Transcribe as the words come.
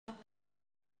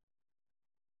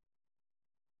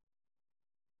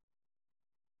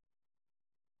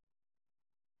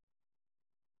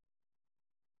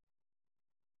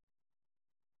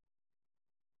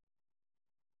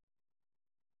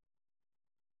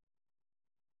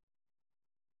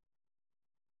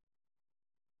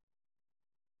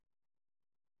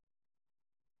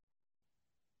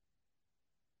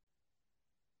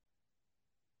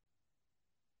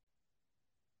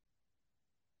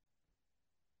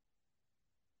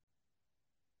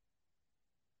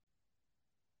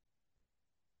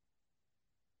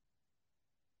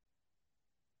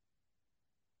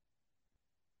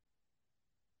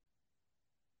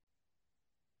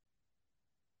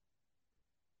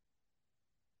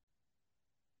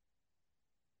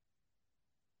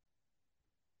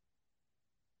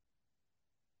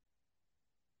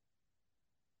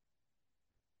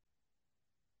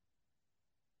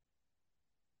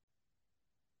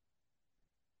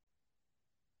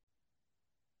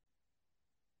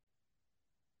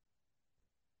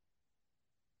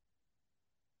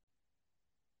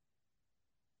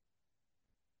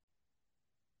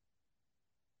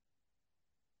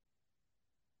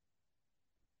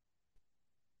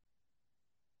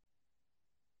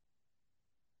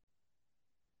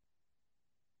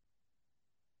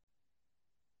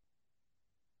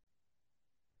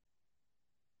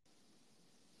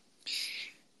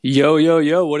Yo, yo,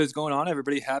 yo, what is going on,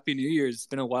 everybody? Happy New Year's. It's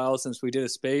been a while since we did a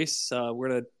space. We're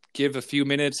going to give a few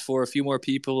minutes for a few more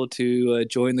people to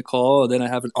join the call. And then I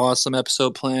have an awesome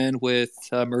episode planned with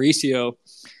Mauricio.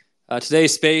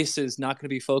 Today's space is not going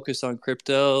to be focused on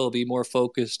crypto, it'll be more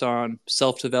focused on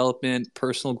self development,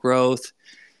 personal growth.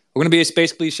 We're going to be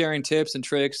basically sharing tips and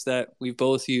tricks that we've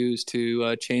both used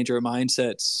to change our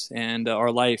mindsets and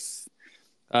our life.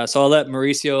 So I'll let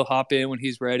Mauricio hop in when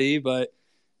he's ready, but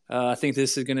I think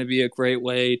this is going to be a great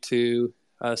way to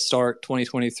start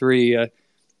 2023.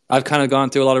 I've kind of gone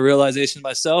through a lot of realization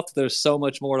myself. There's so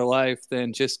much more to life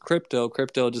than just crypto.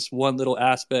 Crypto, just one little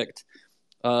aspect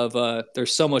of.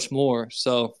 There's so much more.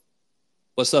 So,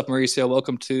 what's up, Mauricio?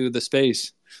 Welcome to the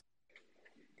space.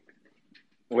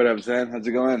 What up, Zen? How's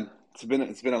it going?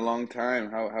 It's been a long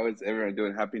time. How is everyone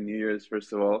doing? Happy New Year's,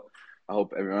 first of all. I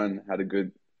hope everyone had a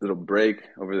good little break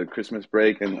over the Christmas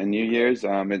break and New Year's.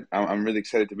 I'm really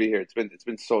excited to be here. It's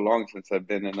been so long since I've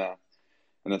been in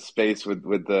a space with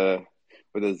a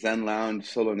Zen Lounge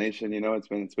Solo Nation.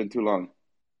 It's been too long.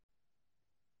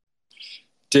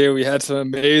 Dude, we had some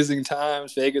amazing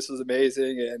times. Vegas was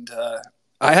amazing, and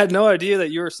I had no idea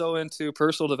that you were so into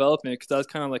personal development because that's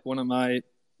kind of like one of my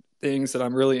things that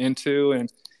I'm really into,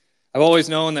 and I've always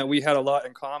known that we had a lot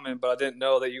in common, but I didn't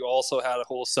know that you also had a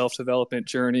whole self development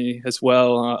journey as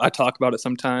well. I talk about it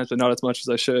sometimes, but not as much as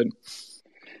I should.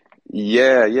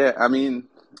 Yeah, yeah. I mean,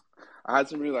 I had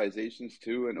some realizations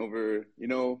too, and over,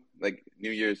 like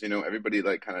New Year's, everybody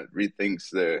like kind of rethinks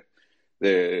their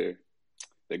their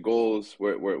goals,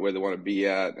 where they want to be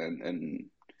at, and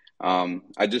I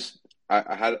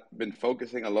had been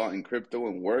focusing a lot in crypto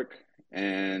and work,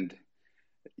 and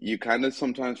you kind of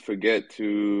sometimes forget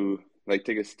to like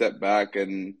take a step back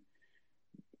and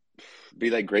be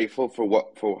like grateful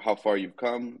for how far you've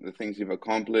come, the things you've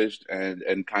accomplished,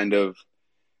 and kind of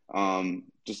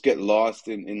just get lost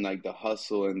in like the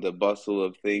hustle and the bustle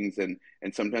of things, and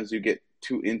sometimes you get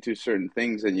too into certain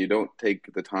things and you don't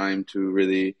take the time to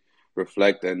really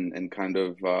reflect and kind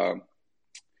of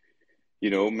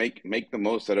make the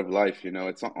most out of life.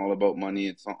 It's not all about money,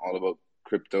 it's not all about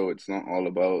crypto, it's not all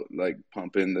about like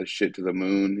pumping the shit to the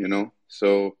moon.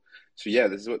 So yeah,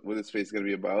 this is what this space is going to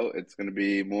be about. It's going to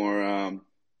be more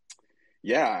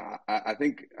yeah, I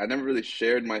think I never really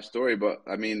shared my story, but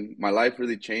I mean, my life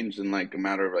really changed in like a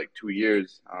matter of like 2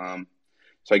 years.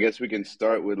 So I guess we can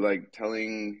start with like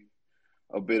telling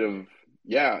a bit of,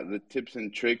 yeah, the tips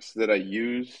and tricks that I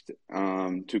used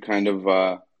to kind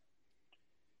of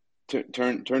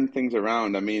turn things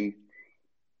around. I'm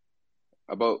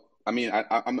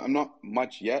not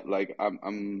much yet. Like I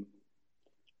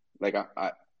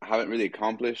haven't really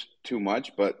accomplished too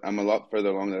much, but I'm a lot further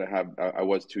along than I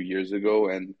was 2 years ago.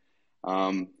 And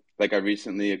like I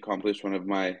recently accomplished one of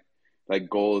my like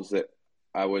goals that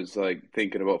I was like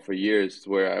thinking about for years,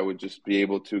 where I would just be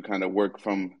able to kind of work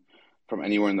from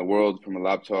anywhere in the world from a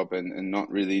laptop, and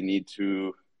not really need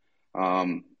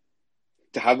um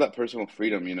to have that personal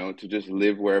freedom, to just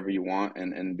live wherever you want,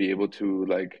 and be able to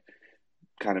like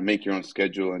kind of make your own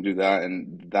schedule and do that.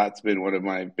 And that's been one of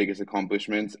my biggest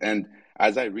accomplishments. And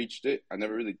as I reached it, I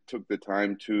never really took the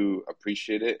time to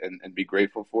appreciate it and be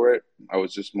grateful for it. I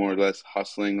was just more or less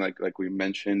hustling, like we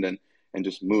mentioned, and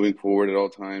just moving forward at all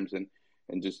times, and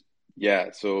just,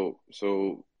 yeah. So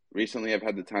recently I've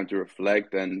had the time to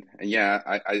reflect, and yeah,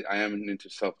 I am into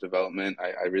self-development.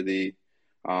 I really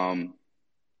um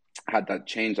had that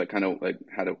change. I kind of like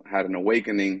had an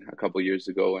awakening a couple years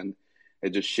ago, and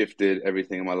it just shifted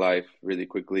everything in my life really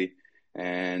quickly.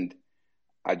 And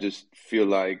I just feel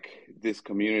like this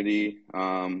community,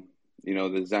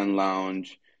 the Zen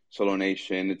Lounge, Solo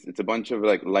Nation, it's a bunch of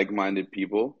like-minded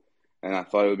people, and I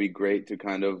thought it would be great to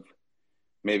kind of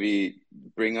maybe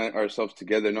bring ourselves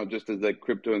together, not just as like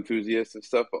crypto enthusiasts and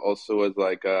stuff, but also as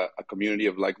like a community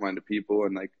of like-minded people,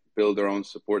 and like build our own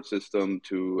support system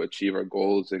to achieve our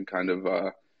goals, and kind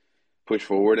of push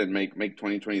forward and make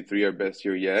 2023 our best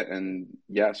year yet. And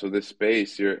yeah, so this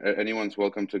space, anyone's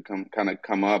welcome to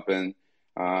come up and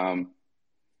um,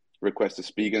 request to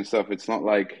speak and stuff. It's not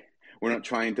like we're not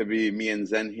trying to be me and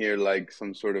Zen here, like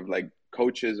some sort of like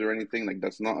coaches or anything. Like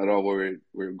that's not at all what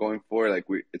we're going for. Like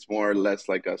it's more or less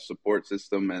like a support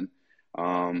system. And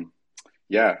um,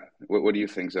 yeah, what do you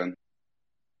think, Zen?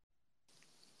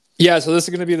 Yeah, so this is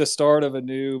going to be the start of a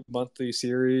new monthly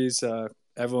series.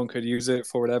 Everyone could use it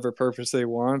for whatever purpose they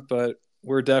want, but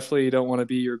we're definitely don't want to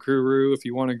be your guru. If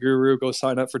you want a guru, go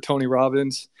sign up for Tony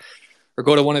Robbins or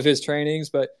go to one of his trainings.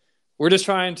 But we're just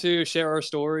trying to share our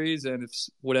stories, and if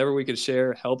whatever we could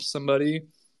share helps somebody,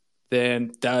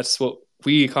 then that's what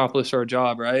we accomplished our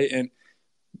job, right? And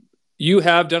you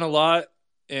have done a lot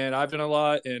and I've done a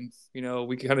lot, and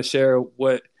we can kind of share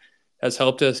what has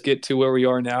helped us get to where we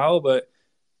are now. But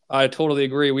I totally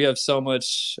agree. We have so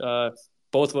much.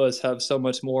 Both of us have so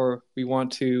much more we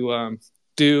want to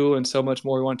do, and so much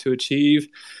more we want to achieve.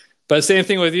 But same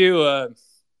thing with you. A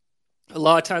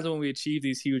lot of times when we achieve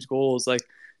these huge goals, like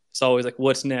it's always like,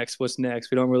 what's next? What's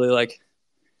next? We don't really like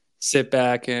sit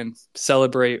back and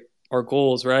celebrate our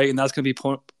goals, right? And that's going to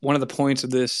be one of the points of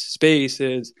this space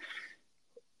is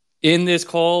in this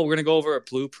call, we're going to go over a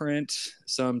blueprint,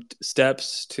 some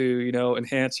steps to,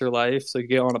 enhance your life so you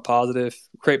get on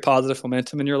create positive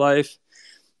momentum in your life.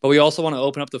 But we also want to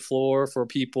open up the floor for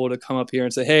people to come up here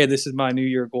and say, hey, this is my New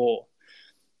Year goal.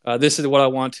 This is what I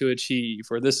want to achieve.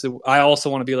 Or I also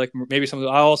want to be like,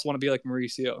 I also want to be like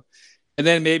Mauricio. And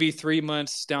then maybe 3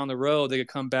 months down the road, they could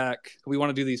come back. We want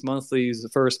to do these monthlies the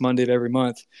first Monday of every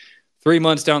month. 3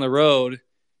 months down the road,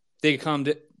 they could come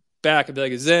back and be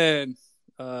like, Zen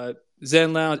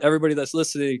Lounge, everybody that's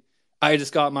listening, I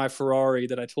just got my Ferrari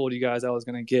that I told you guys I was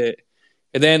going to get.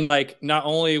 And then, like, not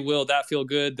only will that feel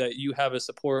good that you have a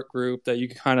support group that you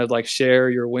can kind of like share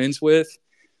your wins with,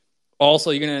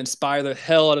 also you're going to inspire the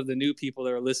hell out of the new people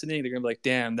that are listening. They're going to be like,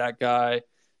 damn, that guy,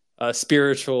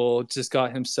 spiritual, just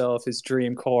got himself his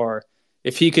dream car.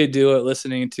 If he could do it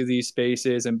listening to these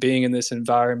spaces and being in this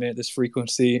environment, this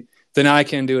frequency, then I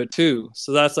can do it too.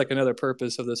 So that's like another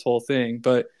purpose of this whole thing.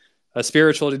 But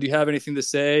spiritual, did you have anything to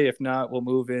say? If not, we'll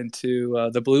move into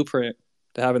the blueprint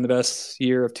to having the best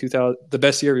year of 2000, the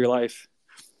best year of your life.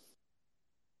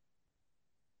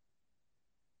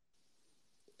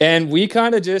 And we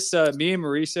kind of just, me and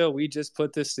Marisa, we just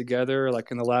put this together like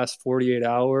in the last 48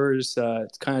 hours.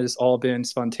 It's kind of just all been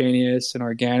spontaneous and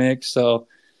organic. So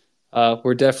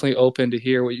we're definitely open to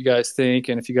hear what you guys think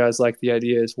and if you guys like the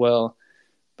idea as well.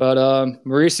 But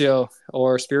Mauricio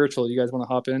or Spiritual, you guys want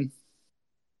to hop in?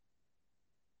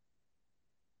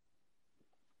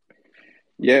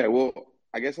 Yeah, well,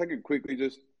 I guess I could quickly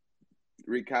just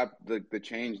recap the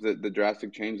change, the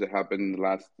drastic change that happened in the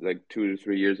last like 2 to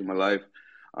 3 years of my life.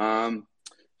 Um,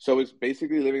 so I was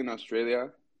basically living in Australia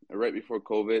right before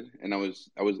COVID, and I was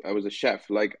a chef.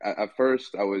 Like at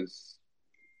first,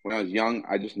 when I was young,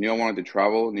 I just knew I wanted to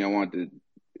travel, knew I wanted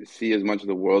to see as much of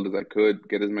the world as I could,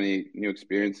 get as many new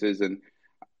experiences, and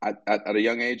at a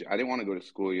young age, I didn't want to go to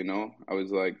school, you know? I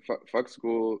was like, fuck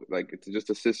school. Like, it's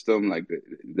just a system. Like,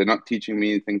 they're not teaching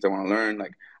me things I want to learn.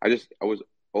 Like, I was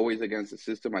always against the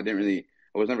system. I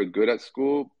was never good at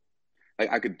school.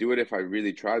 Like, I could do it if I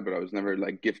really tried, but I was never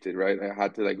like gifted, right? I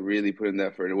had to like really put in the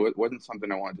effort. Wasn't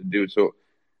something I wanted to do. So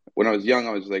when I was young,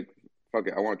 I was like, fuck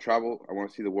it. I want to travel. I want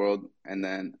to see the world. And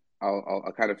then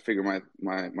I'll kind of figure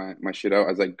my shit out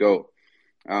as I go.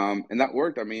 And that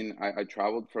worked. I mean, I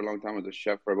traveled for a long time as a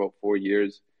chef for about 4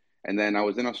 years. And then I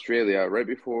was in Australia right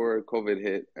before COVID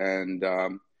hit. And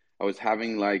I was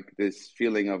having like this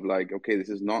feeling of like, okay, this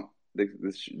is not,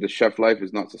 the chef life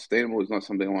is not sustainable. It's not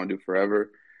something I want to do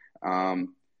forever.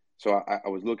 Um, so I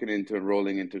was looking into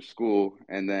enrolling into school.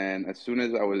 And then as soon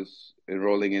as I was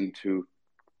enrolling into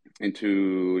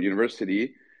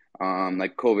university,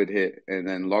 like COVID hit and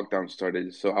then lockdown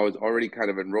started. So I was already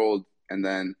kind of enrolled, and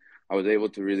then I was able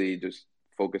to really just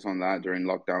focus on that during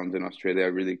lockdowns in Australia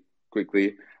really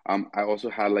quickly. I also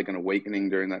had like an awakening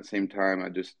during that same time. I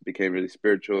just became really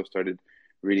spiritual, started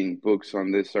reading books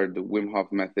on this, started the Wim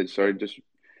Hof method, started just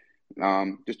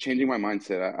changing my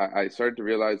mindset. I started to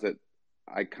realize that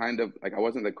I kind of like I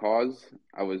wasn't the cause,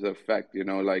 I was the effect, you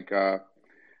know, like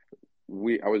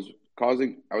we I was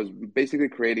basically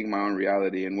creating my own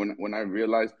reality. And when I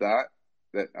realized that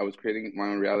I was creating my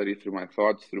own reality through my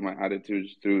thoughts, through my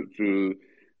attitudes, through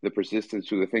the persistence,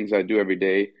 through the things I do every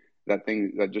day, that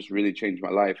just really changed my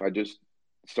life. I just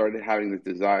started having this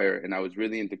desire, and I was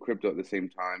really into crypto at the same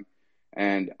time.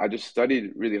 And I just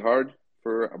studied really hard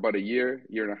for about a year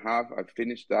and a half. I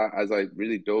finished that as I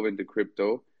really dove into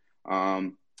crypto.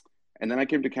 Um, and then I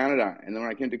came to Canada, and then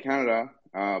when I came to Canada,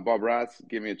 Bob Ratz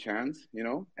gave me a chance, you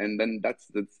know, and then that's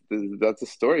the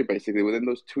story basically. Within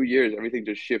those 2 years, everything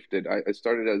just shifted. I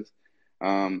started as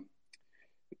um,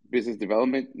 business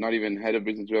development, not even head of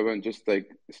business development, just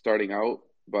like starting out.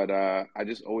 But I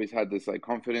just always had this like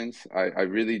confidence. I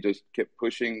really just kept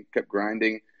pushing, kept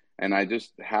grinding, and I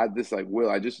just had this like will.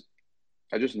 I just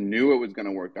knew it was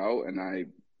gonna work out, and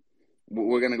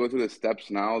we're gonna go through the steps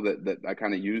now that I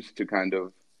kind of used to kind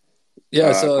of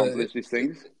Yeah, so accomplish these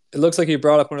things. it looks like you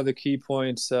brought up one of the key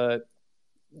points.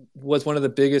 Was one of the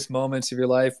biggest moments of your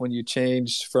life when you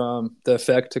changed from the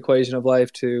effect equation of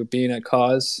life to being a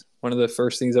cause? One of the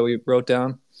first things that we wrote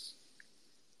down.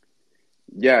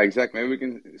 Yeah, exactly. Maybe we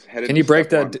can head Can into you break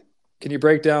step that? one. Can you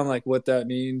break down like what that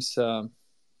means?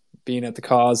 being at the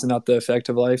cause and not the effect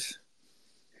of life.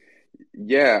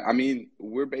 Yeah, I mean,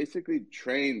 we're basically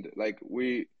trained like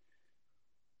we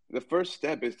the first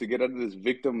step is to get out of this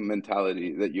victim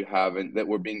mentality that you have and that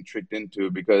we're being tricked into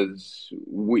because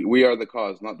we are the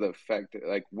cause, not the effect.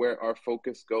 Like where our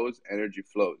focus goes, energy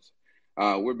flows.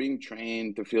 We're being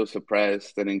trained to feel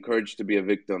suppressed and encouraged to be a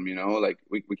victim, you know, like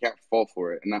we can't fall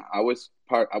for it. And I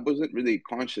wasn't really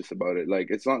conscious about it. Like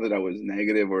it's not that I was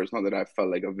negative or it's not that I felt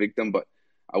like a victim, but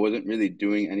I wasn't really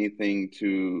doing anything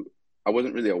I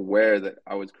wasn't really aware that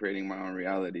I was creating my own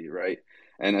reality, right?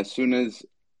 And as soon as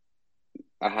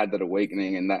I had that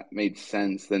awakening and that made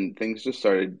sense, then things just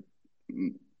started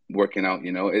working out.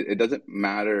 You know, it doesn't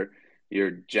matter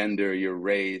your gender, your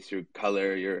race, your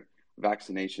color, your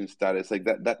vaccination status, like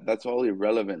that's all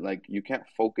irrelevant. Like you can't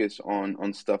focus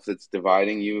on stuff that's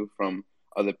dividing you from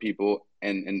other people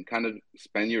and kind of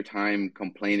spend your time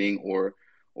complaining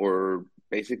or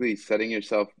basically setting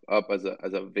yourself up as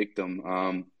a victim.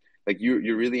 Like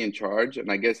you're really in charge,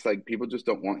 and I guess like people just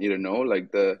don't want you to know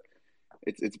like the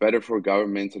it's better for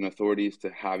governments and authorities to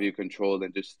have you controlled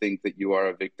and just think that you are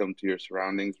a victim to your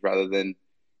surroundings rather than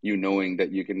you knowing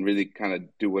that you can really kind of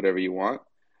do whatever you want.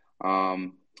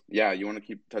 Um, yeah, you want to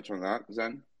keep touch on that,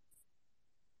 Zen?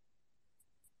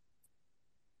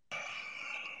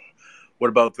 What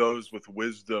about those with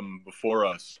wisdom before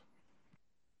us?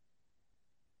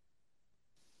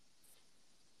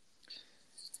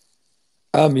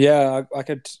 Yeah, I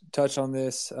could touch on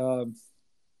this. A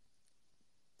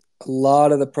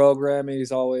lot of the programming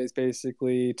is always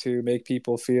basically to make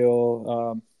people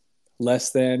feel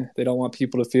less than. They don't want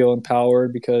people to feel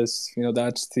empowered because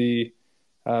that's the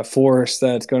force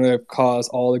that's going to cause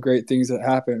all the great things that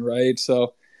happen, right?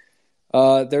 So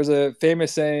there's a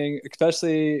famous saying,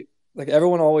 especially like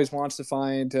everyone always wants to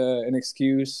find an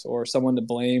excuse or someone to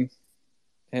blame,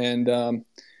 and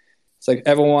it's like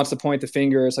everyone wants to point the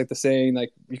finger. It's like the saying,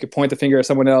 like you could point the finger at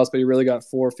someone else, but you really got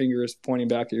four fingers pointing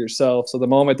back at yourself. So the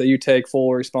moment that you take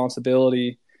full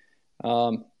responsibility,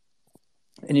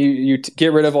 and you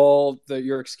get rid of all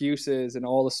your excuses and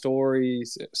all the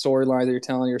storylines that you're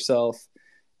telling yourself,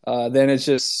 then it's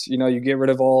just you get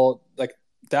rid of all like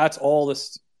that's all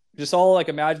this just all like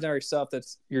imaginary stuff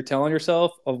that's you're telling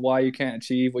yourself of why you can't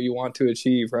achieve what you want to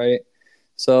achieve, right?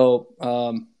 So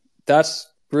that's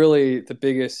really the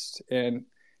biggest, and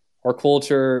our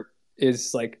culture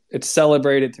is like it's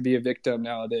celebrated to be a victim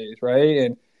nowadays, right?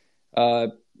 And uh,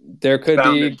 there could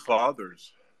Founding be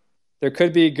fathers. there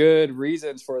could be good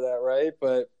reasons for that, right?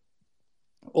 But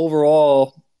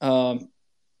overall,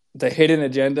 the hidden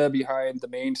agenda behind the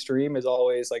mainstream is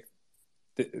always like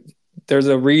there's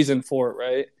a reason for it,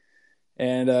 right?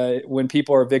 And when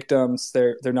people are victims,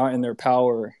 they're not in their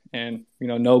power, and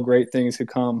no great things could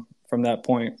come from that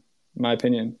point, in my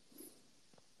opinion.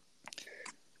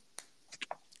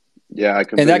 Yeah, I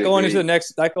And completely agree.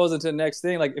 that goes into the next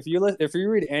thing. Like if you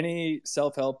read any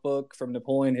self-help book from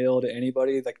Napoleon Hill to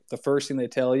anybody, like the first thing they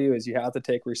tell you is you have to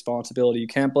take responsibility. You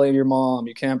can't blame your mom.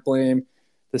 You can't blame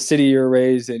the city you're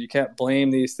raised in. You can't blame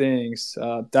these things.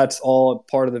 That's all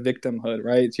part of the victimhood,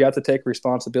 right? So you have to take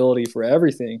responsibility for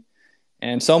everything,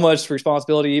 and so much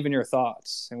responsibility, even your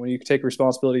thoughts. And when you take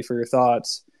responsibility for your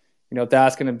thoughts,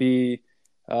 that's going to be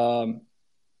um,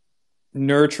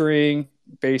 nurturing,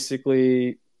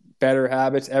 basically better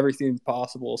habits, everything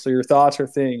possible. So your thoughts are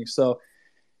things. So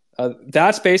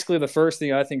that's basically the first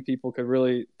thing I think people could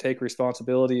really take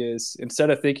responsibility is instead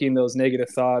of thinking those negative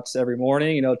thoughts every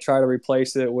morning, try to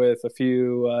replace it with a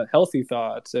few healthy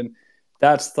thoughts. And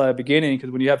that's the beginning,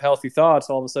 because when you have healthy thoughts,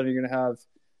 all of a sudden you're going to have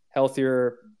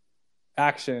healthier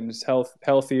actions,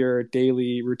 healthier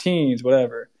daily routines,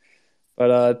 whatever.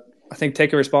 But I think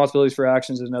taking responsibilities for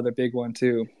actions is another big one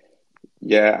too.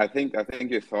 Yeah, I think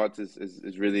your thoughts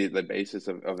is really the basis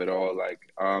of it all. Like,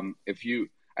 if you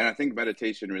and I think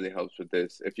meditation really helps with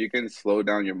this. If you can slow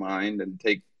down your mind and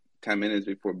take 10 minutes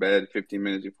before bed, 15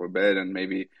 minutes before bed, and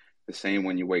maybe the same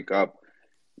when you wake up,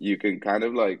 you can kind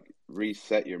of like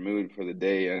reset your mood for the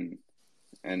day and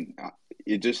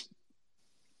you just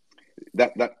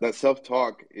that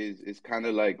self-talk is kind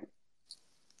of like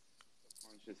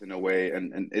conscious in a way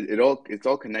and it's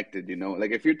all connected, you know,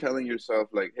 like if you're telling yourself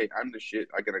like, hey, I'm the shit,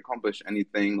 I can accomplish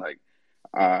anything, like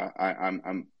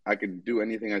I can do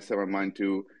anything I set my mind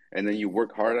to, and then you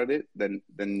work hard at it, then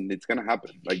it's gonna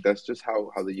happen. Like that's just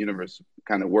how the universe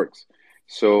kind of works.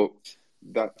 So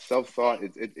that self-thought,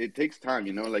 it takes time,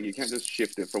 you know, like you can't just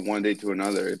shift it from one day to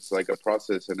another. It's like a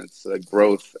process, and it's a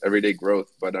growth, everyday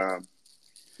growth. But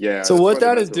yeah, So that's what why the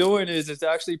that is mental. doing is it's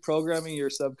actually programming your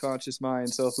subconscious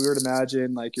mind. So if we were to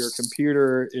imagine like your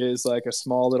computer is like a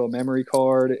small little memory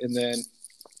card, and then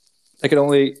I can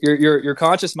only your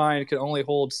conscious mind can only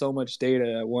hold so much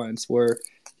data at once, where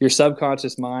your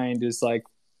subconscious mind is like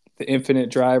the infinite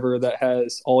driver that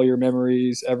has all your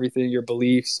memories, everything, your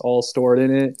beliefs all stored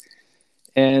in it.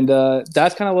 And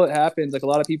that's kind of what happens. Like a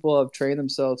lot of people have trained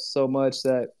themselves so much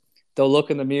that they'll look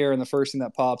in the mirror and the first thing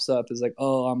that pops up is like,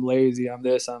 oh, I'm lazy, I'm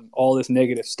this, I'm all this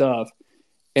negative stuff.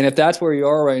 And if that's where you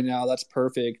are right now, that's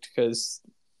perfect, because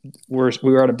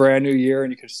we're at a brand new year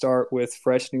and you can start with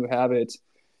fresh new habits.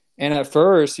 And at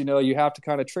first, you have to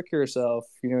kind of trick yourself.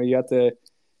 You have to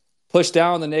push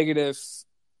down the negative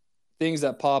things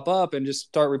that pop up and just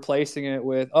start replacing it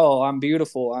with, oh, I'm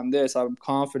beautiful, I'm this, I'm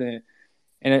confident.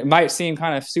 And it might seem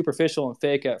kind of superficial and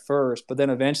fake at first, but then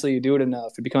eventually you do it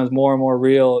enough, it becomes more and more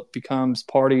real. It becomes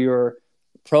part of your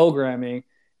programming.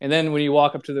 And then when you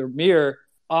walk up to the mirror,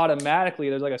 automatically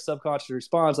there's like a subconscious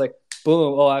response, like,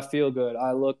 boom, oh, I feel good,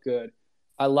 I look good,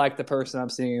 I like the person I'm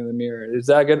seeing in the mirror. Is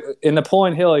that good? In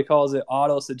Napoleon Hill, he calls it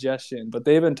auto suggestion, but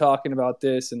they've been talking about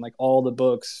this in like all the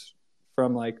books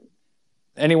from like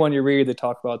anyone you read, they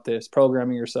talk about this,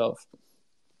 programming yourself.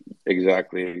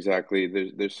 Exactly.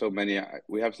 There's so many.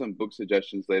 We have some book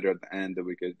suggestions later at the end that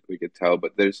we could tell,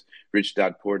 but there's Rich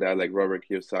Dad Poor Dad, like Robert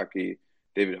Kiyosaki,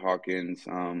 David Hawkins.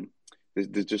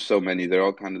 There's just so many. They're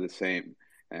all kind of the same,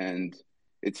 and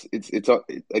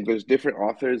like there's different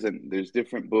authors and there's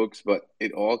different books, but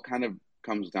it all kind of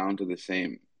comes down to the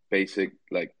same basic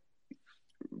like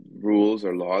rules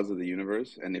or laws of the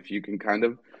universe. And if you can kind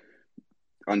of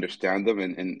understand them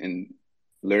and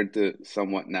learn to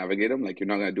somewhat navigate them. Like you're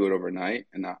not gonna do it overnight,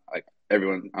 and not like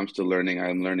everyone. I'm still learning.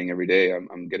 I'm learning every day.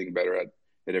 I'm getting better at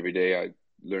it every day. I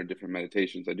learn different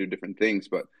meditations. I do different things,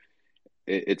 but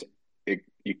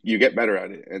you get better at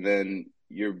it, and then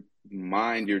your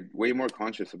mind, you're way more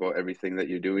conscious about everything that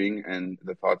you're doing and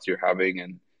the thoughts you're having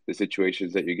and the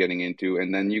situations that you're getting into,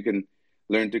 and then you can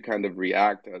learn to kind of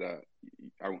react at a.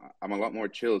 I'm a lot more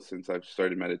chill since I've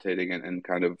started meditating and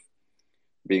kind of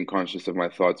being conscious of my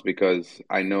thoughts, because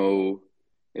I know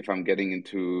if I'm getting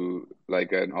into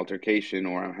like an altercation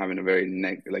or I'm having a very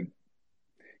like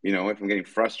if I'm getting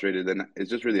frustrated, then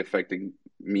it's just really affecting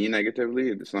me negatively.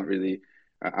 It's not really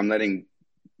I'm letting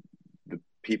the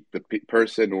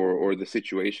person or the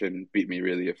situation beat me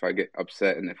really if I get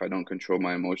upset and if I don't control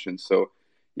my emotions. So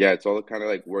yeah, it's all kind of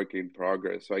like work in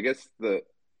progress. So I guess the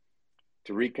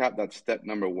to recap, that step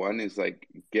number one is like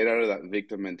get out of that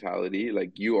victim mentality.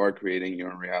 Like you are creating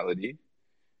your own reality.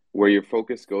 Where your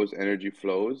focus goes, energy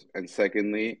flows. And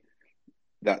secondly,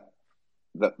 that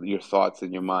your thoughts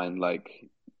in your mind,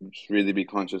 like just really be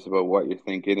conscious about what you're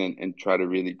thinking and try to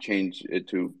really change it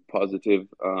to positive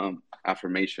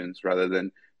affirmations rather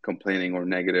than complaining or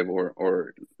negative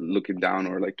or looking down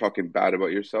or like talking bad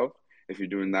about yourself. If you're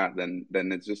doing that, then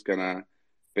it's just gonna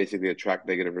basically attract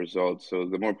negative results. So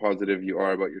the more positive you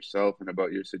are about yourself and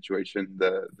about your situation,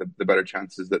 the better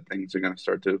chances that things are gonna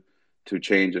start to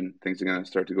change and things are gonna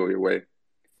start to go your way.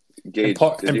 And Gage,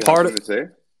 part did and you have part something to say?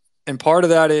 and part of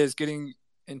that is getting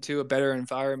into a better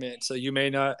environment. So you may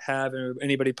not have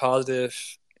anybody positive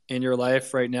in your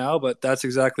life right now, but that's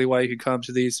exactly why you could come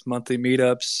to these monthly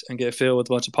meetups and get filled with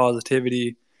a bunch of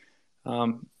positivity.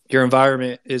 Your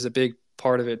environment is a big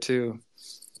part of it too.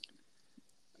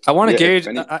 I want to Yeah, if Gage.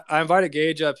 any. I invited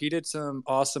Gage up. He did some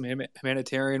awesome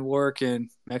humanitarian work in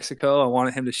Mexico. I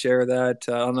wanted him to share that.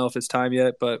 I don't know if it's time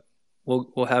yet, but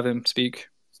we'll have him speak.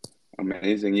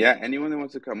 Amazing. Yeah, anyone that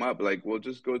wants to come up, like we'll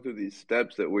just go through these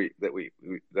steps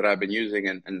that I've been using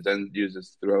and Zen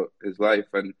uses throughout his life.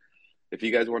 And if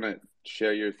you guys want to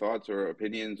share your thoughts or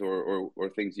opinions or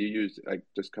things you use, like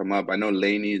just come up. I know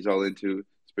Lainey's all into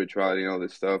spirituality and all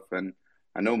this stuff, and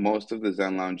I know most of the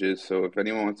Zen lounges. So if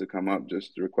anyone wants to come up,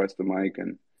 just request the mic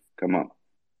and come up.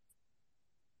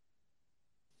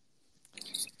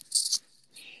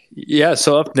 Yeah,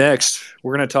 so up next,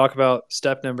 we're going to talk about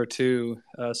step number two.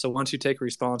 So once you take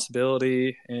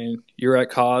responsibility and you're at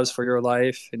cause for your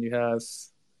life and you have,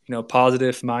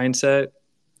 positive mindset,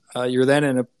 you're then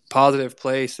in a positive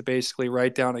place to basically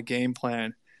write down a game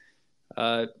plan.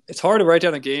 It's hard to write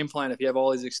down a game plan if you have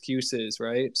all these excuses,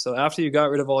 right? So after you got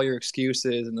rid of all your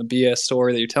excuses and the BS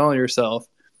story that you're telling yourself,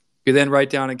 you then write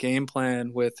down a game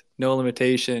plan with no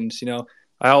limitations.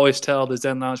 I always tell the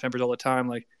Zen Lounge members all the time,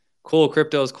 like, cool,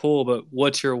 crypto is cool, but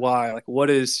what's your why? Like, what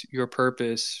is your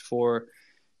purpose for,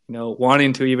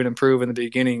 wanting to even improve in the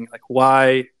beginning? Like,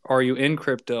 why are you in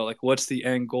crypto? Like, what's the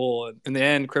end goal? In the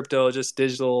end, crypto is just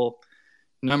digital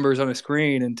numbers on a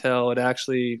screen until it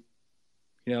actually,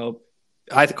 you know,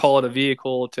 I call it a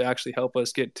vehicle to actually help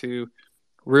us get to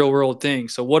real world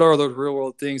things. So what are those real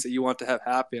world things that you want to have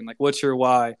happen? Like, what's your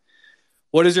why?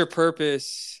 What is your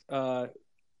purpose?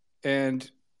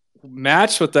 And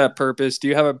match with that purpose, do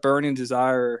you have a burning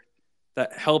desire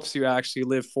that helps you actually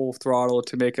live full throttle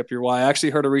to make up your why? I actually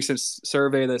heard a recent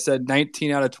survey that said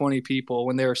 19 out of 20 people,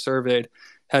 when they were surveyed,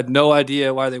 had no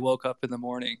idea why they woke up in the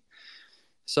morning.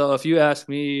 So if you ask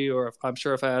me, or I'm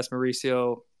sure if I ask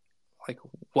Mauricio, like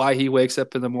why he wakes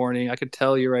up in the morning, I could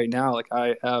tell you right now, like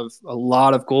I have a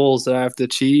lot of goals that I have to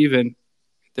achieve, and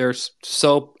they're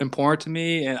so important to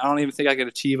me, and I don't even think I could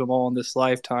achieve them all in this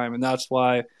lifetime. And that's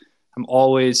why I'm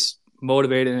always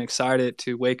motivated and excited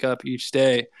to wake up each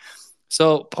day.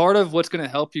 So part of what's going to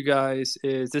help you guys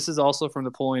is, this is also from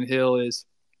Napoleon Hill, is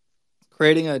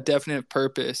creating a definite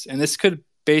purpose. And this could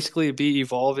basically be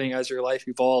evolving as your life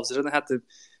evolves. It doesn't have to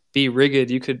be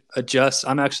rigid. You could adjust.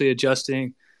 I'm actually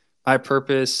adjusting my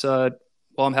purpose while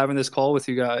I'm having this call with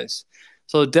you guys.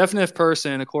 So a definite purpose,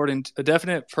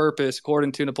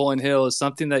 according to Napoleon Hill, is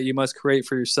something that you must create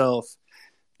for yourself.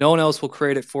 No one else will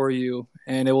create it for you,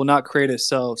 and it will not create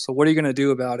itself. So what are you going to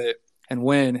do about it, and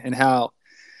when, and how?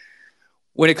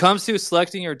 When it comes to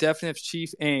selecting your definite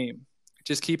chief aim,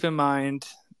 just keep in mind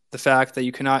the fact that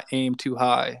you cannot aim too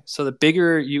high. So the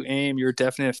bigger you aim your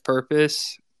definite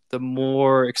purpose, the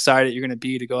more excited you're going to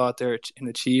be to go out there and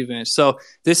achieve it. So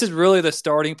this is really the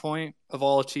starting point of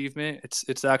all achievement.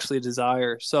 It's actually a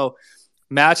desire. So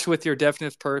match with your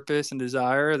definite purpose and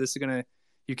desire. This is going to,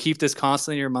 you keep this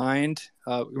constantly in your mind.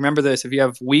 Remember this: if you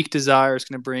have weak desire, it's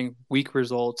going to bring weak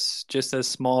results. Just as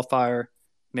small fire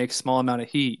makes small amount of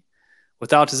heat.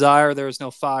 Without desire, there is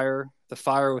no fire. The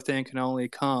fire within can only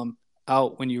come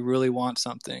out when you really want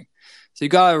something. So you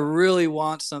got to really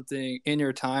want something in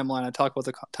your timeline. I talk about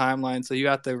the timeline. So you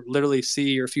have to literally see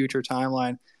your future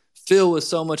timeline filled with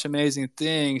so much amazing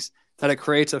things that it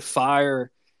creates a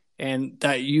fire, and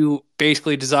that you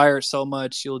basically desire it so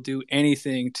much you'll do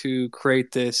anything to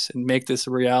create this and make this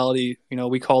a reality.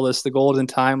 We call this the golden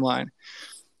timeline.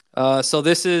 So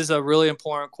this is a really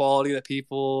important quality that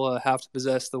people have to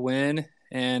possess to win.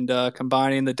 And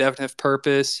combining the definite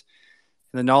purpose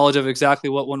and the knowledge of exactly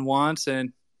what one wants,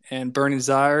 and burning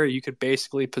desire, you could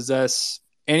basically possess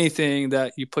anything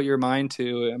that you put your mind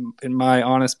to, in my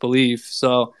honest belief.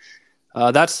 So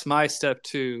that's my step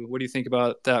 2. What do you think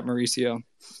about that, Mauricio?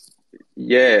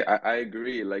 Yeah, I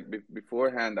agree. Like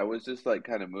beforehand, I was just like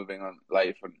kind of moving on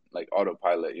life on like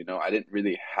autopilot, you know. I didn't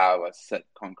really have a set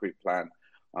concrete plan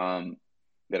um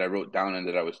that I wrote down and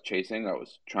that I was chasing, I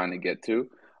was trying to get to.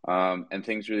 And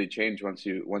things really change once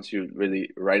you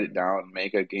really write it down,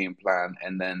 make a game plan,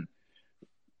 and then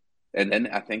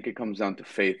I think it comes down to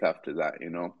faith after that, you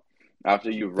know. After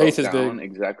you Faith wrote is down big.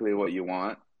 exactly what you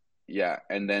want, yeah,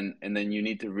 and then you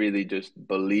need to really just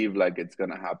believe like it's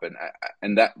gonna happen.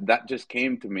 And that just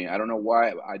came to me. I don't know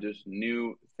why. I just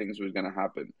knew things was gonna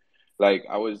happen. Like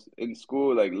I was in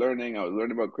school, like learning. I was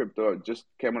learning about crypto. I just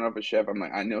coming off a chef. I'm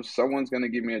like, I know someone's gonna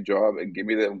give me a job and give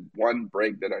me the one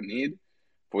break that I need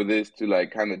for this to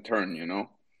like kind of turn, you know.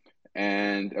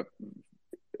 And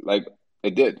like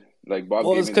it did. Like Bob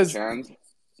Well, gave it's me the because chance.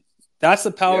 that's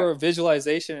the Yeah, power of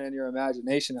visualization and your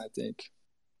imagination, I think.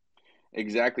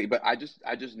 exactly. But I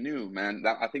just knew, man.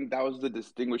 That I think that was the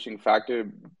distinguishing factor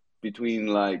between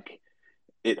like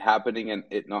it happening and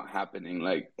it not happening.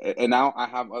 Like, and now I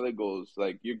have other goals.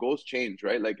 Like your goals change,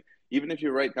 right? Like even if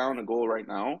you write down a goal right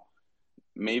now,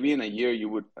 maybe in a year you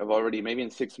would have already, maybe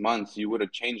in 6 months you would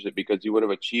have changed it because you would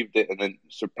have achieved it and then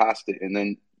surpassed it, and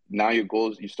then now your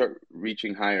goals, you start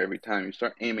reaching higher every time. You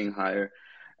start aiming higher,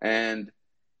 and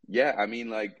yeah, I mean,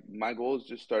 like my goals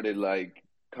just started like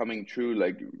coming true,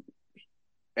 like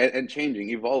and changing,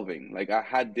 evolving. Like I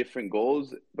had different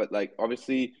goals, but like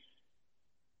obviously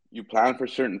you plan for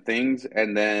certain things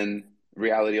and then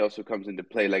reality also comes into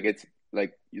play. Like it's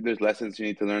like there's lessons you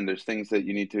need to learn, there's things that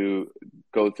you need to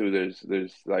go through,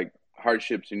 there's like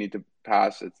hardships you need to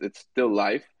pass. It's still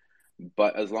life,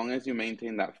 but as long as you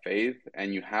maintain that faith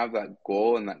and you have that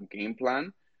goal and that game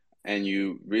plan and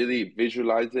you really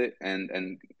visualize it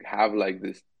and have like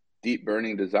this deep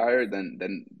burning desire,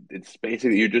 then it's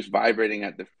basically you're just vibrating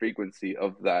at the frequency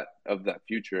of that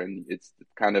future, and it's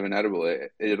kind of inedible.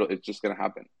 It's just gonna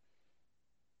happen.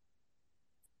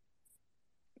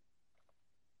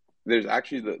 There's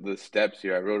actually the steps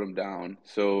here. I wrote them down.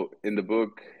 So in the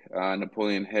book,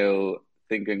 Napoleon Hill,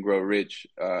 Think and Grow Rich,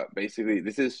 basically,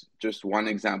 this is just one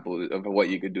example of what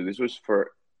you could do. This was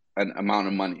for an amount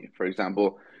of money. For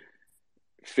example,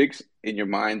 fix in your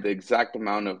mind the exact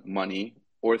amount of money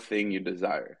or thing you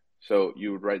desire. So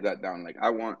you would write that down. Like, I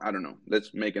want, I don't know,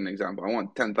 let's make an example. I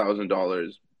want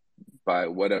 $10,000 by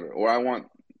whatever, or I want,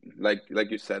 like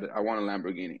you said, I want a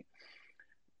Lamborghini.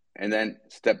 And then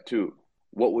step 2,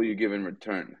 what will you give in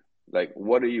return? Like,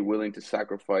 what are you willing to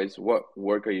sacrifice? What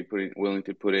work are you willing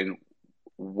to put in?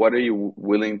 what are you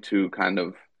willing to kind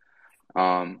of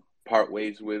part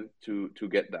ways with to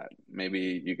get that?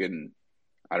 Maybe you can,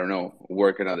 I don't know,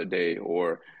 work another day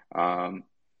or um,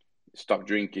 stop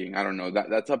drinking. I don't know.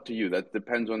 That's up to you. That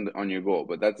depends on your goal.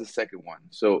 But that's the second one.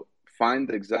 So find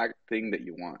the exact thing that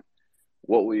you want.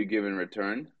 What will you give in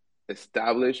return?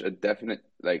 Establish a definite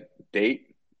like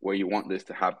date where you want this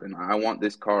to happen. I want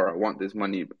this car. I want this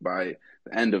money by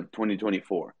the end of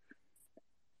 2024.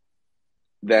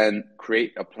 Then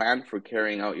create a plan for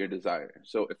carrying out your desire.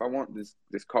 So if I want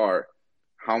this car,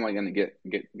 how am I going to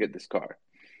get this car?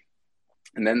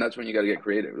 And then that's when you got to get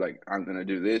creative. Like, I'm gonna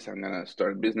do this. I'm gonna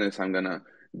start a business. I'm gonna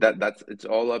that's it's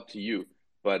all up to you.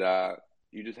 But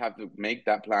you just have to make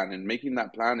that plan. And making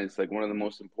that plan is like one of the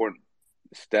most important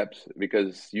steps,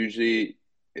 because usually,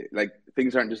 like,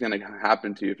 things aren't just gonna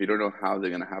happen to you if you don't know how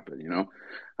they're gonna happen.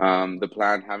 The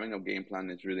plan, having a game plan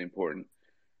is really important.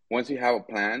 Once you have a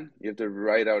plan, you have to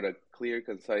write out a clear,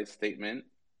 concise statement,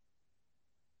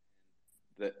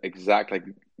 the exact, like,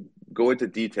 go into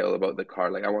detail about the car.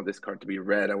 Like, I want this car to be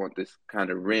red. I want this kind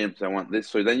of rims. I want this.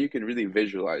 So then you can really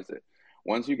visualize it.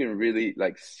 Once you can really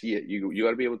like see it, you got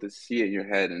to be able to see it in your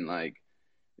head and like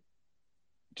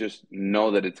just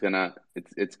know that it's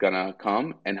gonna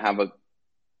come, and have a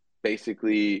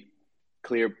basically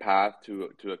clear path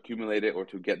to accumulate it or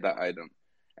to get that item.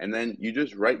 And then you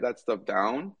just write that stuff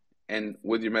down, and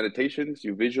with your meditations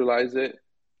you visualize it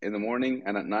in the morning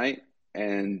and at night,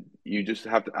 and you just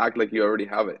have to act like you already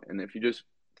have it. And if you just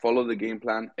follow the game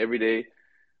plan every day,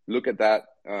 look at that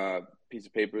piece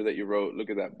of paper that you wrote, look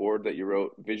at that board that you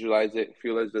wrote, visualize it,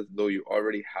 feel as though you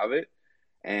already have it,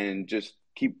 and just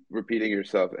keep repeating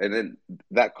yourself. And then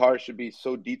that car should be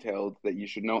so detailed that you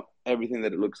should know everything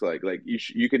that it looks like. Like,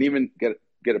 you can even get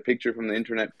a picture from the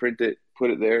internet, print it,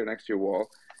 put it there next to your wall,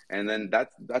 and then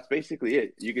that's basically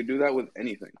it. You can do that with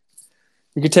anything.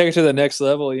 You can take it to the next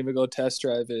level, even go test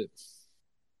drive it.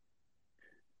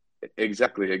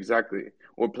 Exactly.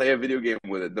 Or play a video game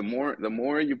with it. The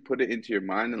more you put it into your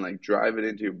mind and like drive it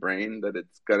into your brain that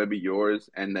it's gonna be yours,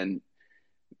 and then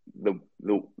the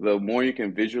more you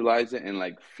can visualize it and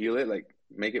like feel it, like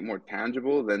make it more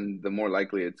tangible, then the more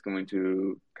likely it's going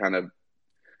to kind of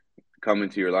come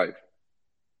into your life.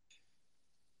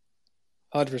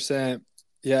 100%.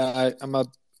 Yeah, I'm a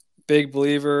big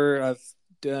believer. I've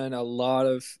done a lot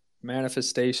of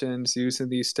manifestations using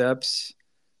these steps.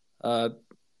 Uh,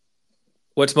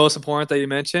 what's most important that you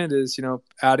mentioned is,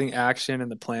 adding action in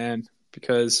the plan,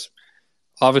 because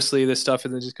obviously this stuff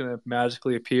isn't just going to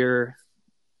magically appear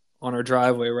on our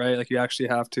driveway, right? Like, you actually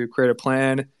have to create a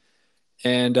plan.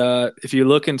 And if you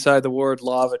look inside the word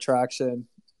law of attraction,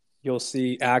 you'll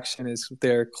see action is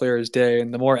there clear as day.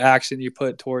 And the more action you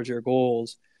put towards your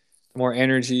goals, the more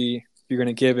energy you're going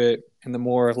to give it, and the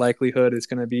more likelihood it's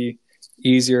going to be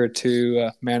easier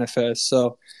to manifest.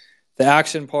 So the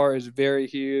action part is very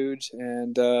huge,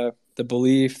 and the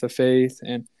belief, the faith,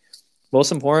 and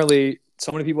most importantly,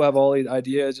 so many people have all these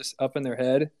ideas just up in their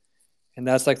head, and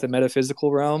that's like the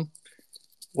metaphysical realm.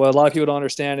 What a lot of people don't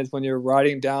understand is when you're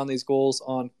writing down these goals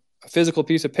on a physical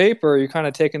piece of paper, you're kind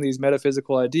of taking these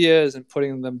metaphysical ideas and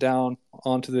putting them down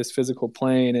onto this physical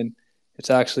plane, and it's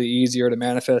actually easier to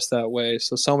manifest that way.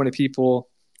 So many people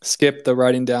skip the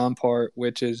writing down part,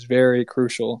 which is very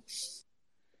crucial.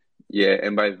 Yeah,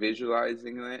 and by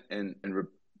visualizing it and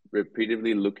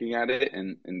repeatedly looking at it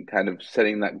and kind of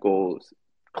setting that goal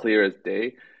clear as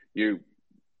day, you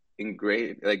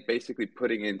engrave, like, basically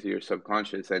putting into your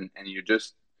subconscious, and you're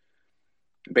just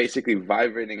basically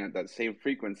vibrating at that same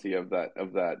frequency of that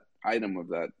item, of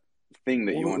that thing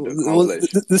that you want to Well,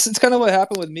 accomplish. this is kind of what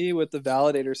happened with me with the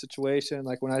validator situation.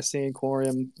 Like, when I seen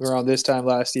Corium around this time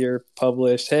last year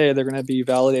published, hey, they're going to be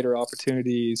validator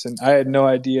opportunities, and I had no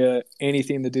idea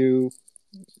anything to do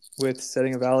with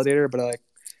setting a validator, but I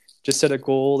just set a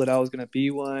goal that I was going to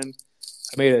be one.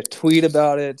 I made a tweet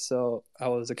about it, so I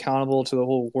was accountable to the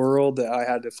whole world that I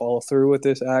had to follow through with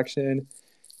this action.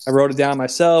 I wrote it down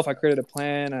myself. I created a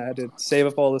plan. I had to save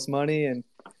up all this money, and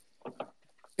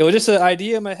it was just an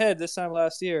idea in my head this time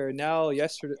last year. And now,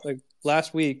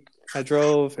 last week, I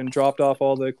drove and dropped off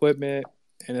all the equipment,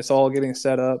 and it's all getting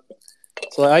set up.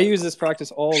 So I use this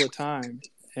practice all the time,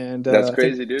 and That's I think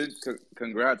crazy, dude.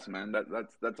 Congrats, man.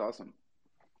 That's awesome.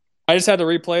 I just had to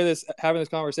replay this. Having this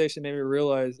conversation made me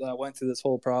realize that I went through this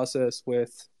whole process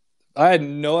with. I had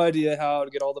no idea how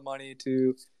to get all the money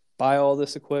to buy all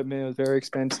this equipment. It was very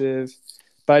expensive,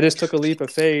 but I just took a leap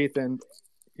of faith and,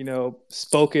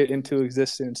 spoke it into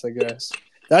existence, I guess.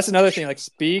 That's another thing. Like,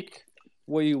 speak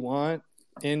what you want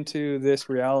into this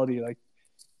reality. Like,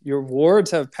 your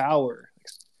words have power.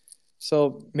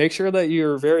 So make sure that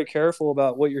you're very careful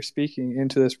about what you're speaking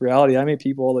into this reality. I meet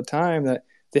people all the time that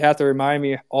they have to remind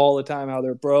me all the time how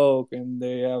they're broke and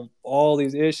they have all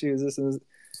these issues. This is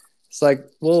it's like,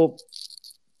 well,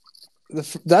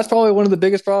 that's probably one of the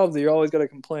biggest problems that you're always going to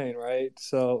complain, right?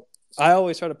 So I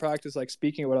always try to practice like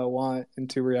speaking what I want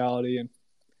into reality, and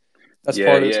that's Yeah,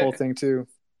 part of this yeah. whole thing too.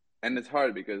 And it's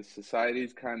hard because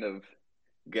society's kind of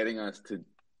getting us to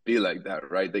be like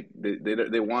that, right?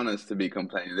 They want us to be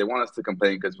complaining. They want us to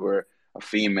complain because we're a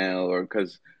female or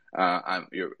because I'm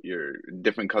you're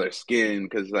different color skin.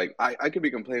 Because like I could be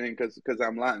complaining because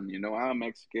I'm Latin. You know, I'm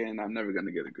Mexican. I'm never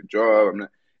gonna get a good job. I'm not.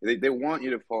 They want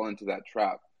you to fall into that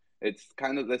trap. It's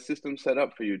kind of the system set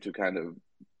up for you to kind of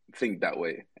think that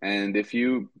way. And if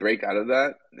you break out of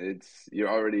that, it's you're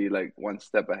already like one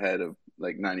step ahead of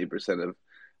like 90%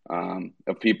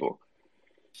 of people.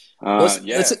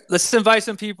 Yeah, Let's invite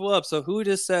some people up. So who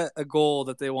just set a goal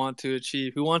that they want to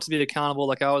achieve? Who wants to be accountable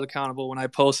like I was accountable when I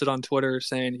posted on Twitter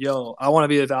saying, "Yo, I want to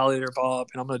be a validator, Bob,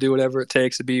 and I'm going to do whatever it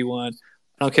takes to be one.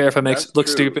 I don't care if I make that's look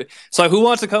true. stupid." So who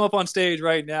wants to come up on stage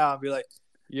right now and be like,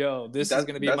 "Yo, this is That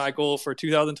going to be that's my goal for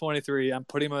 2023. I'm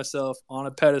putting myself on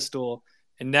a pedestal,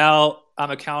 and now I'm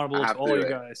I accountable to have to all do you it.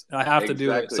 guys. And I have to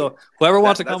do it." Exactly. So whoever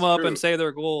wants to come That's up and true. say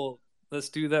their goal, let's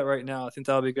do that right now. I think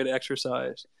that'll be a good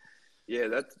exercise.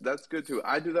 Yeah, that's good too.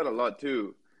 I do that a lot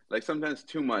too. Like sometimes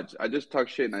too much. I just talk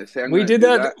shit and I say I'm We gonna did do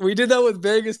that. that. We did that with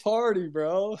Vegas Party,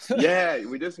 bro. Yeah,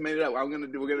 we just made it up. We're gonna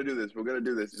do this. We're gonna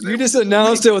do this, and You then we just just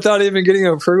announced make. it without even getting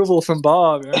approval from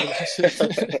Bob. Remember that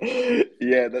shit?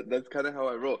 Yeah, that's kind of how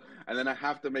I roll. And then I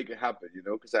have to make it happen, you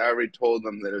know, because I already told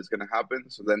them that it was gonna happen.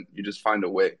 So then you just find a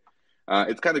way.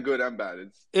 It's kind of good and bad. it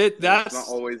It's not that's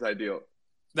always ideal.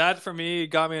 that for me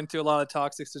got me into a lot of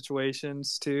toxic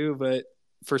situations too. But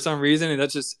for some reason, that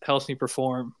just helps me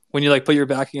perform. When you like put your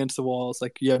back against the wall, it's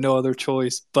like you have no other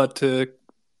choice but to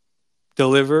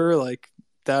deliver. Like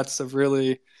that's a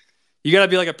really you got to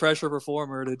be like a pressure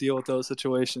performer to deal with those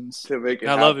situations. To make And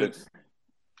it I love happen. it.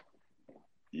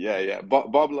 Yeah, yeah.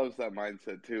 Bob loves that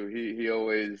mindset too. He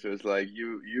always was like,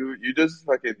 you just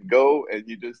fucking go and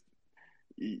you just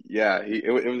yeah.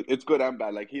 It's good and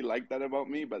bad. Like he liked that about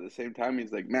me, but at the same time,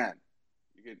 he's like, man,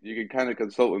 you can kind of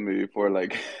consult with me before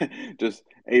like just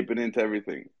aping into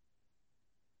everything.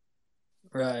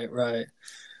 Right, right.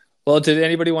 Well, did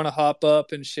anybody want to hop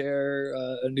up and share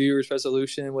a New Year's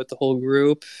resolution with the whole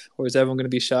group, or is everyone going to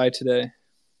be shy today?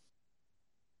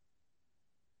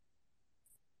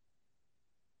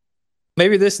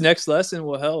 Maybe this next lesson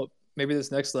will help. Maybe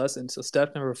this next lesson. So,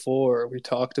 step number 4, we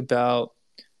talked about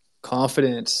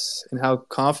confidence and how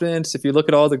confidence, if you look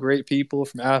at all the great people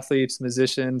from athletes,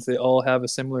 musicians, they all have a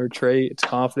similar trait. It's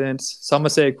confidence. So, I'm going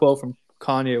to say a quote from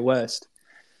Kanye West.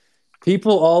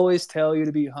 People always tell you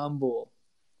to be humble.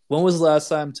 When was the last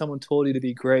time someone told you to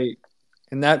be great?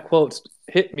 And that quote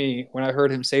hit me when I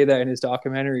heard him say that in his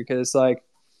documentary because it's like,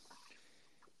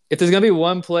 if there's gonna be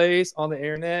one place on the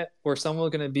internet where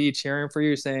someone's gonna be cheering for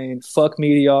you, saying "fuck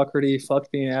mediocrity,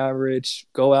 fuck being average,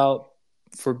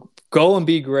 for go and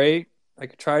be great,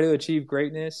 like try to achieve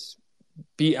greatness,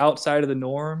 be outside of the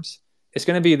norms," it's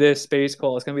gonna be this space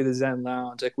call. It's gonna be the Zen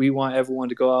Lounge. Like we want everyone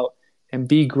to go out and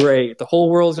be great. The whole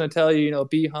world's gonna tell you,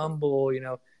 be humble,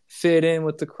 fit in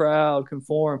with the crowd,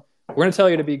 conform. We're gonna tell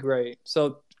you to be great.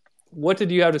 So, what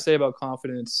did you have to say about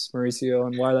confidence, Mauricio,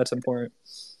 and why that's important?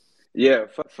 Yeah,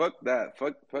 fuck that.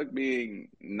 Fuck being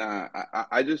nah.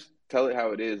 I just tell it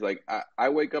how it is. Like I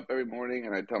wake up every morning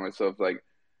and I tell myself like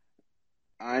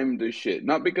I'm the shit.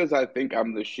 Not because I think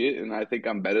I'm the shit and I think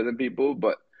I'm better than people,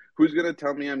 but who's gonna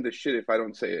tell me I'm the shit if I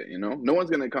don't say it, you know? No one's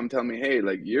gonna come tell me, hey,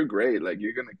 like you're great, like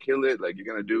you're gonna kill it, like you're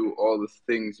gonna do all the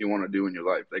things you want to do in your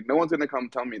life. Like no one's gonna come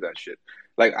tell me that shit.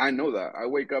 Like I know that. I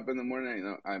wake up in the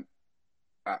morning,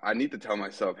 I need to tell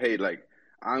myself, hey, like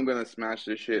I'm gonna smash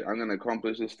this shit, I'm gonna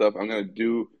accomplish this stuff, I'm gonna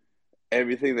do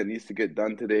everything that needs to get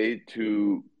done today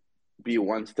to be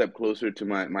one step closer to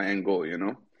my end goal, you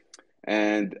know?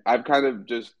 And I've kind of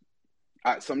just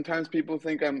sometimes people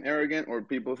think I'm arrogant or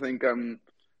people think I'm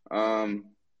um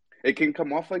it can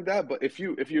come off like that, but if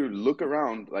you look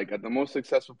around like at the most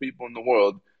successful people in the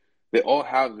world, they all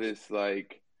have this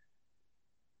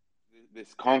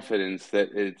confidence that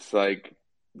it's like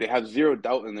they have zero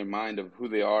doubt in their mind of who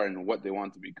they are and what they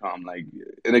want to become. Like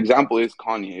an example is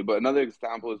Kanye, but another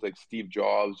example is like Steve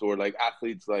Jobs or like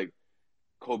athletes like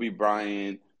Kobe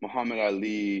Bryant, Muhammad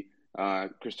Ali,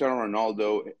 Cristiano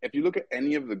Ronaldo. If you look at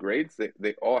any of the greats,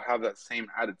 they all have that same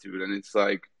attitude, and it's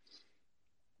like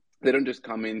they don't just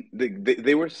come in.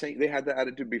 They were saying they had that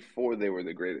attitude before they were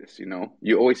the greatest. You know,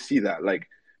 you always see that. Like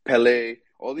Pele,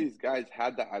 all these guys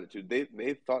had that attitude.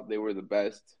 They thought they were the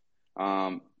best.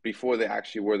 before they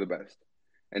actually were the best.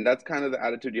 And that's kind of the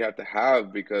attitude you have to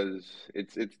have because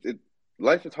it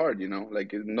life is hard, you know?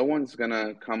 Like no one's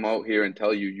gonna come out here and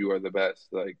tell you you are the best.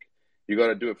 Like you got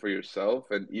to do it for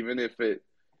yourself, and even if it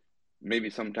maybe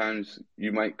sometimes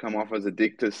you might come off as a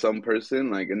dick to some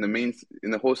person, like in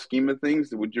the whole scheme of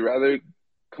things, would you rather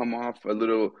come off a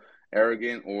little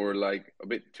arrogant or like a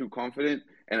bit too confident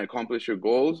and accomplish your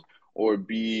goals, or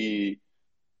be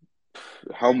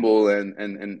humble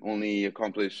and only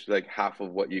accomplish like half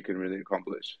of what you can really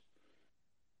accomplish?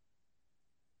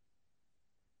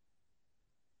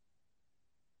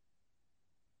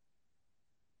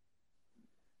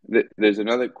 There's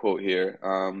another quote here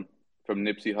from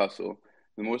Nipsey Hussle.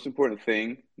 The most important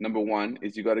thing, number one,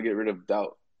 is you got to get rid of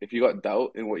doubt. If you got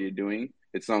doubt in what you're doing,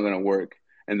 it's not going to work.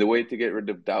 And the way to get rid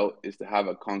of doubt is to have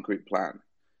a concrete plan.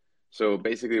 So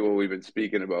basically, what we've been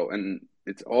speaking about, and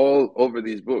it's all over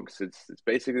these books. It's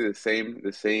basically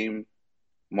the same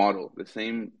model, the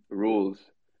same rules.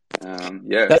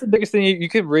 Yeah. That's the biggest thing. You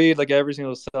could read like every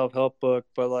single self help book,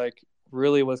 but like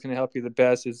really what's going to help you the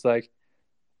best is like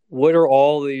what are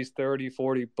all these 30,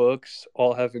 40 books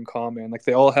all have in common? Like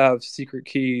they all have secret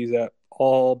keys that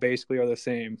all basically are the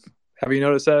same. Have you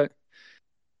noticed that?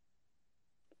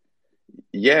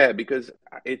 Yeah, because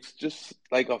it's just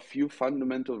like a few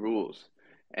fundamental rules,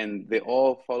 and they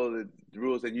all follow the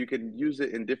rules, and you can use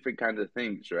it in different kinds of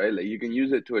things, right? Like you can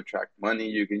use it to attract money,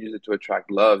 you can use it to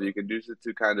attract love, you can use it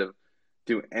to kind of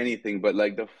do anything, but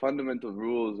like the fundamental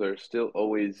rules are still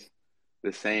always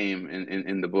the same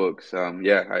in the books.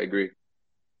 Yeah, I agree.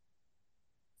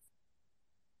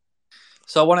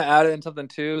 So I want to add in something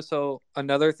too. So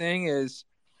another thing is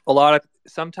a lot of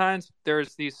sometimes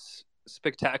there's these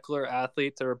spectacular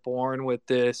athletes that are born with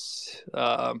this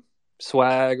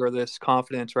swag or this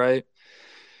confidence, right?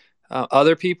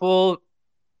 Other people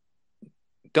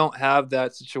don't have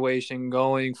that situation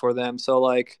going for them. So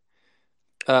like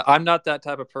I'm not that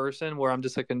type of person where I'm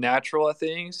just like a natural at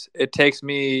things. It takes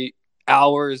me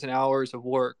hours and hours of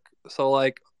work. So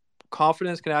like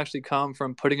confidence can actually come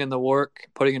from putting in the work,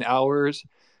 putting in hours,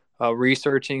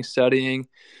 researching, studying,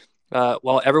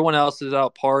 while everyone else is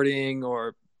out partying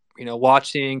or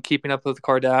watching, keeping up with the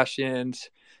Kardashians.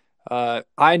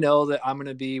 I know that I'm going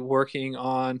to be working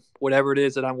on whatever it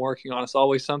is that I'm working on. It's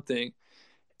always something.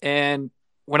 And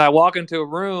when I walk into a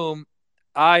room,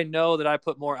 I know that I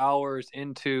put more hours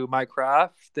into my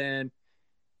craft than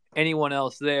anyone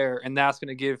else there, and that's going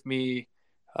to give me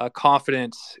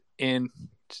confidence in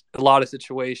a lot of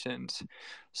situations.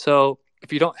 So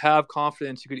if you don't have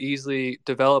confidence, you could easily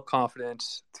develop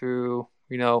confidence through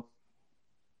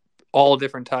all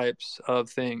different types of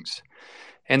things,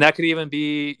 and that could even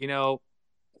be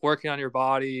working on your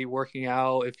body, working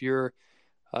out. If you're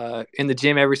in the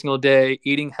gym every single day,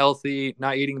 eating healthy,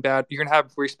 not eating bad, you're gonna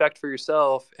have respect for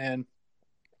yourself, and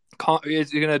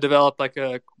you're gonna develop like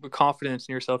a confidence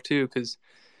in yourself too, because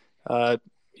uh,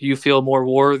 you feel more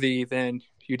worthy than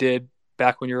you did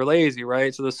back when you were lazy,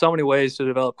 right? So there's so many ways to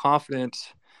develop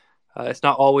confidence. It's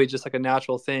not always just like a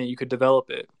natural thing. You could develop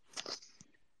it.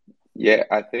 Yeah,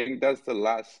 I think that's the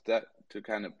last step to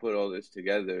kind of put all this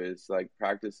together is like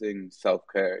practicing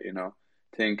self-care,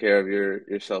 taking care of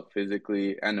yourself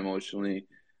physically and emotionally.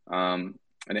 And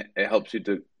it helps you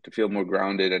to feel more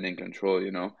grounded and in control,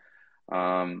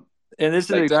 Um, And this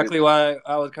is like exactly why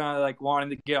I was kind of like wanting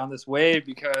to get on this wave,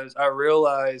 because I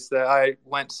realized that I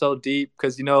went so deep,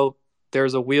 because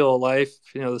there's a wheel of life,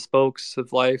 the spokes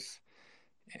of life,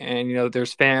 and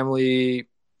there's family,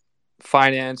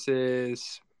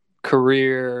 finances,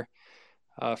 career,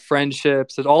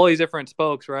 friendships. There's all these different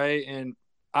spokes, right? And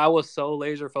I was so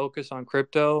laser focused on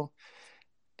crypto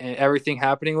and everything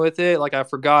happening with it, like I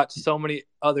forgot so many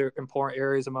other important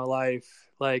areas of my life,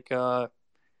 like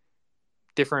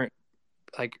different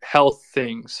like health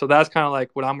things. So that's kind of like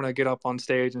what I'm gonna get up on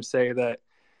stage and say, that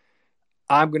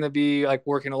I'm gonna be like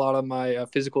working a lot on my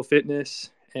physical fitness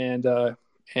and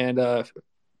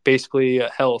basically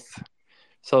health.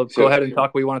 So go so ahead and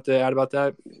talk what you wanted to add about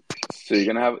that. so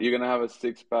you're gonna have a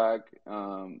six pack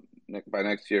by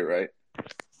next year, right?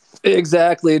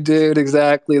 Exactly, dude.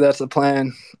 Exactly. That's the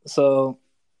plan. So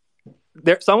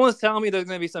someone's telling me there's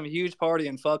gonna be some huge party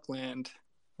in Fuckland,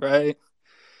 right?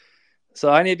 So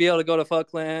I need to be able to go to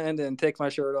Fuckland and take my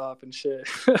shirt off and shit.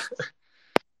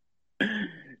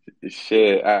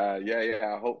 Shit.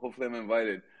 Yeah. Hopefully I'm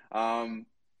invited. Um,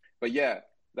 but yeah,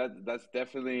 that's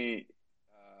definitely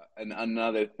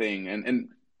another thing. And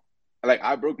like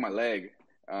I broke my leg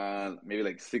maybe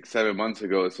like 6 7 months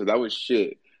ago, so that was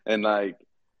shit. And like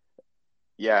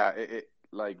yeah,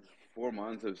 like 4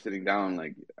 months of sitting down,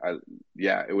 like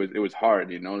yeah, it was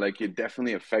hard, like it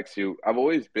definitely affects you. I've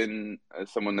always been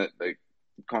someone that like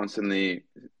constantly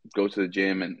goes to the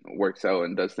gym and works out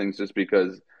and does things just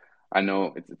because I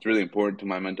know it's really important to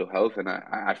my mental health, and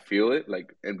I feel it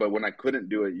like. And but when I couldn't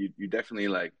do it, you definitely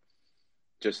like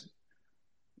just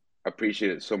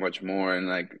appreciate it so much more, and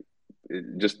like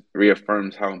it just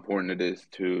reaffirms how important it is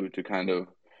to kind of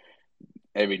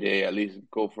every day at least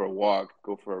go for a walk,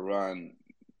 go for a run,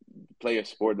 play a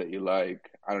sport that you like.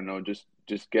 I don't know, just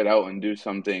get out and do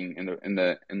something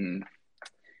in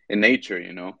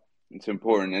nature. It's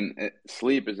important. And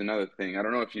sleep is another thing. I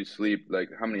don't know if you sleep, like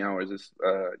how many hours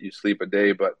you sleep a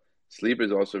day, but sleep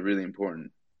is also really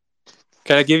important.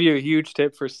 Can I give you a huge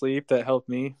tip for sleep that helped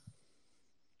me?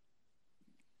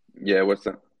 Yeah, what's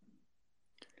that?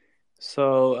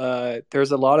 So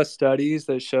there's a lot of studies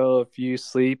that show if you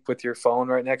sleep with your phone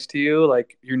right next to you,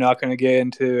 like you're not going to get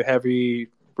into heavy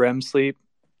REM sleep.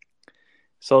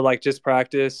 So like just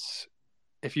practice.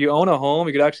 If you own a home,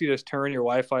 you could actually just turn your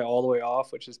Wi-Fi all the way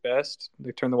off, which is best.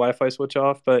 Like turn the Wi-Fi switch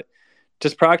off, but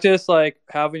just practice like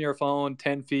having your phone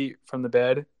 10 feet from the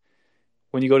bed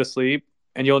when you go to sleep,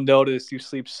 and you'll notice you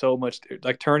sleep so much.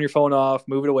 Like turn your phone off,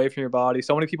 move it away from your body.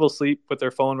 So many people sleep with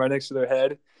their phone right next to their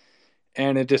head,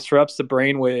 and it disrupts the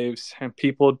brain waves, and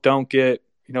people don't get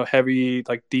heavy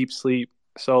like deep sleep.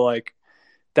 So like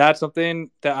that's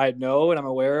something that I know and I'm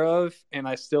aware of, and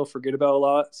I still forget about a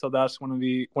lot. So that's one of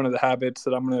the habits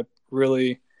that I'm gonna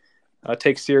really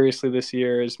take seriously this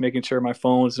year, is making sure my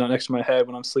phone's not next to my head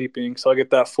when I'm sleeping, so I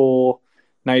get that full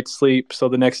night's sleep. So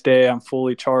the next day I'm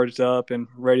fully charged up and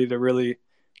ready to really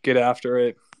get after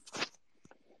it.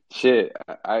 Shit,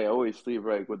 I always sleep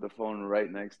right with the phone right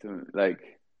next to me,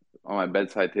 like on my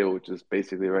bedside table, which is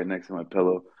basically right next to my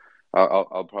pillow.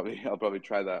 I'll probably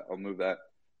try that. I'll move that.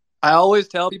 I always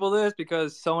tell people this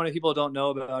because so many people don't know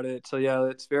about it. So yeah,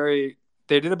 it's very.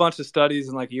 They did a bunch of studies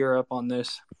in like Europe on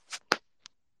this.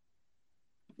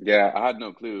 Yeah, I had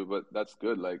no clue, but that's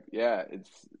good. Like, yeah,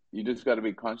 it's you just got to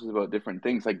be conscious about different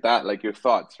things like that, like your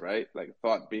thoughts, right? Like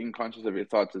being conscious of your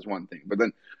thoughts is one thing, but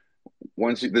then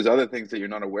there's other things that you're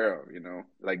not aware of,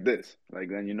 like this, like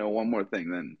then one more thing,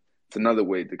 then it's another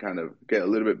way to kind of get a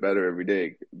little bit better every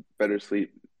day, better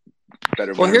sleep,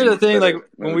 better Well, here's the mornings, thing: like better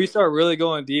when mood. we start really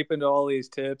going deep into all these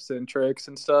tips and tricks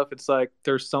and stuff, it's like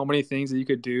there's so many things that you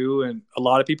could do, and a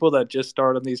lot of people that just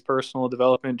start on these personal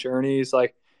development journeys,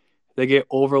 like they get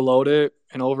overloaded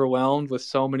and overwhelmed with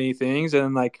so many things,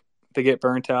 and like they get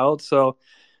burnt out. So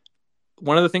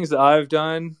one of the things that I've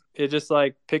done is just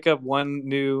like pick up one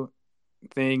new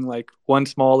thing, like one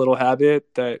small little habit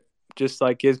that just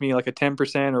like gives me like a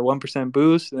 10% or 1%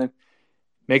 boost, and then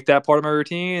make that part of my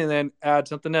routine, and then add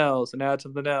something else and add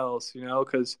something else,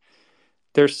 because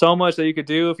there's so much that you could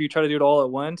do. If you try to do it all at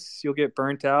once, you'll get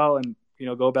burnt out and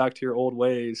go back to your old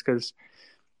ways. Because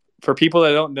for people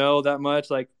that don't know that much,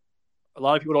 like a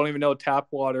lot of people don't even know tap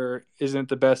water isn't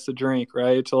the best to drink,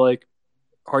 right? So like,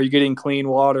 are you getting clean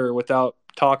water without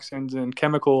toxins and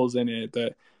chemicals in it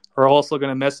that are also going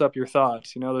to mess up your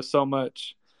thoughts? There's so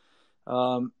much.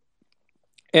 um,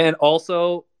 and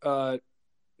also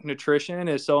nutrition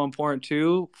is so important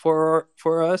too for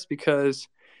us, because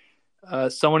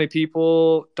so many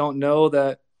people don't know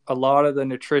that a lot of the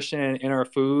nutrition in our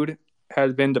food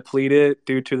has been depleted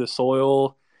due to the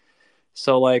soil.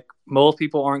 So, like, most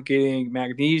people aren't getting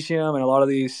magnesium and a lot of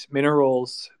these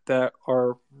minerals that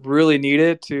are really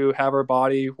needed to have our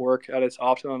body work at its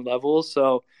optimum levels.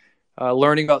 So,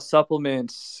 learning about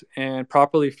supplements and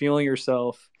properly fueling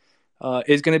yourself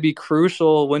is going to be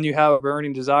crucial when you have a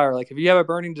burning desire. Like, if you have a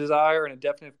burning desire and a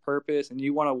definite purpose and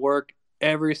you want to work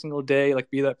every single day,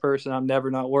 like, be that person, I'm never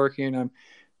not working, I'm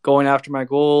going after my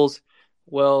goals.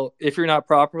 Well, if you're not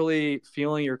properly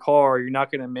fueling your car, you're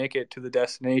not going to make it to the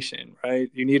destination, right?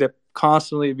 You need to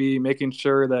constantly be making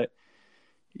sure that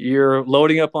you're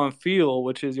loading up on fuel,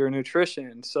 which is your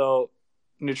nutrition. So,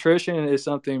 nutrition is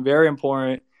something very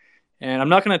important. And I'm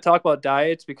not going to talk about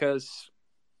diets because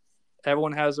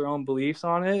everyone has their own beliefs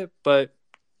on it, but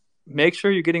make sure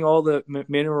you're getting all the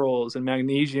minerals and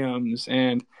magnesiums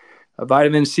and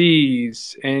vitamin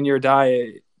C's in your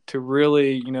diet to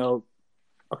really,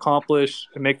 accomplish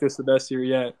and make this the best year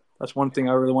yet. That's one thing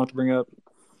I really want to bring up.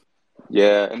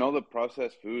 Yeah, and all the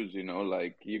processed foods,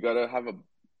 like you gotta have a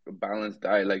balanced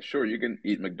diet. Like, sure, you can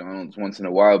eat McDonald's once in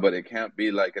a while, but it can't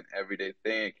be like an everyday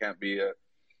thing. It can't be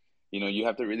you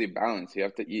have to really balance. You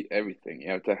have to eat everything. You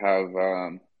have to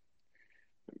have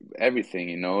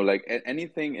everything, like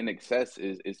anything in excess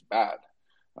is bad.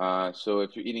 So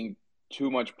if you're eating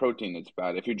too much protein, it's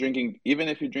bad. If you're drinking, even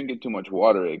if you're drinking too much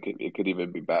water, it could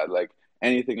even be bad. Like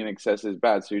anything in excess is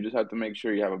bad. So you just have to make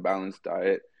sure you have a balanced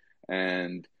diet,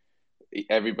 and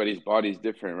everybody's body is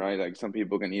different, right? Like some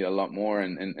people can eat a lot more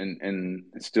and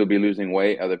still be losing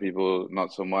weight. Other people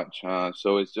not so much.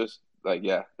 So it's just like,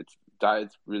 yeah, it's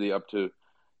diet's really up to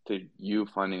you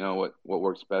finding out what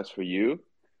works best for you.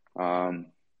 Um,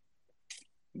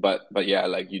 but yeah,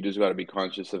 like you just got to be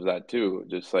conscious of that too.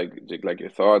 Just like your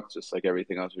thoughts, just like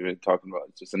everything else we've been talking about.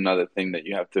 It's just another thing that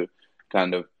you have to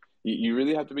kind of you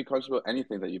really have to be conscious about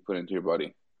anything that you put into your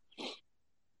body.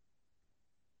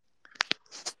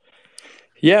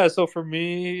 Yeah, so for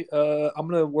me, I'm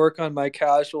gonna work on my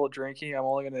casual drinking. I'm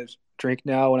only gonna drink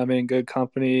now when I'm in good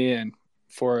company and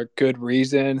for a good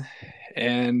reason.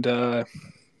 And you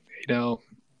know,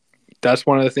 that's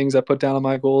one of the things I put down on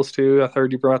my goals too. I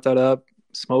heard you brought that up.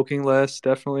 Smoking less,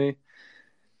 definitely.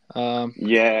 Um,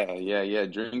 Yeah.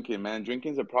 Drinking, man.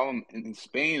 Drinking's a problem in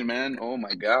Spain, man. Oh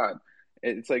my God.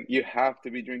 It's like you have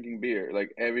to be drinking beer.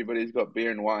 Like everybody's got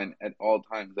beer and wine at all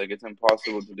times. Like it's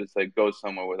impossible to just like go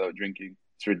somewhere without drinking.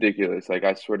 It's ridiculous. Like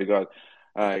I swear to God.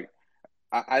 Like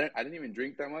I didn't even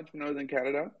drink that much when I was in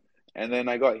Canada. And then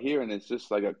I got here and it's just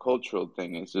like a cultural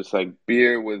thing. It's just like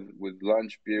beer with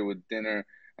lunch, beer with dinner,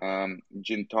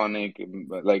 gin tonic,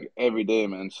 like every day,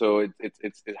 man. So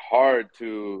it's hard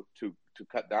to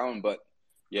cut down, but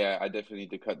yeah, I definitely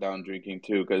need to cut down drinking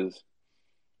too because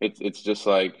it's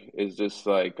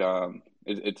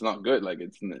not good. Like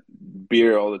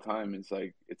beer all the time. It's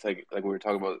like we were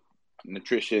talking about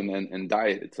nutrition and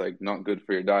diet. It's like not good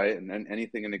for your diet, and then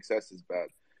anything in excess is bad.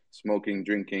 Smoking,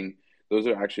 drinking, those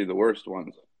are actually the worst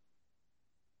ones.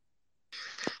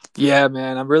 yeah,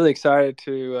 man, I'm really excited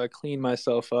to clean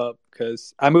myself up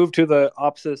because I moved to the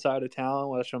opposite side of town,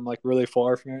 which I'm like really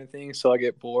far from everything, so I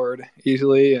get bored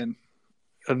easily and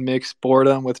I mix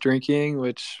boredom with drinking,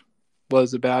 which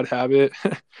was a bad habit.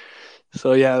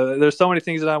 So yeah, there's so many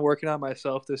things that I'm working on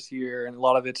myself this year, and a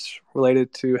lot of it's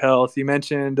related to health. You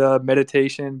mentioned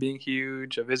meditation being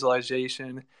huge, a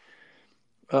visualization.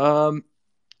 Um,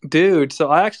 dude, so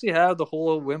I actually have the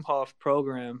whole Wim Hof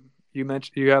program. You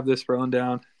mentioned you have this written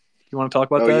down. You want to talk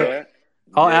about Oh that? yeah,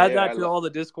 I'll yeah, add yeah. that to all the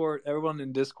Discord. Everyone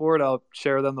in Discord, I'll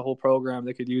share them the whole program.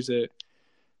 They could use it.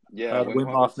 Yeah. The Wim Wim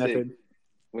Hof Hof is sick. method.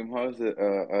 Wim Hof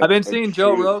is I've been a seeing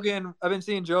Joe true. Rogan. I've been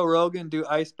seeing Joe Rogan do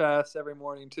ice baths every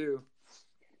morning too.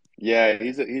 Yeah,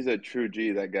 he's a true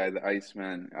G, that guy, the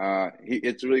Iceman.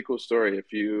 It's a really cool story.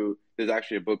 If you There's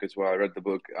actually a book as well. I read the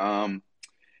book.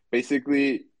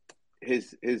 Basically,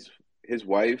 his his his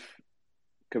wife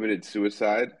committed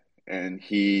suicide, and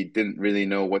he didn't really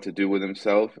know what to do with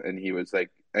himself, and he was like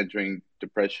entering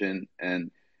depression, and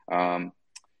um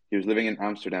he was living in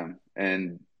Amsterdam,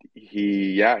 and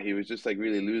he was just like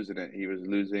really losing it. He was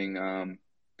losing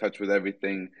touch with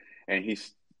everything, and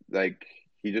like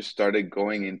he just started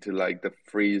going into like the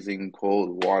freezing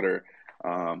cold water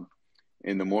um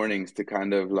in the mornings to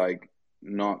kind of like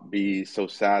not be so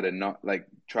sad and not like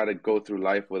try to go through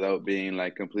life without being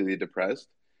like completely depressed.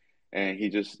 And he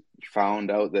just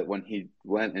found out that when he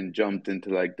went and jumped into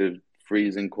like the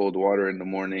freezing cold water in the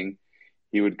morning,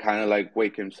 he would kind of like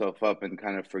wake himself up and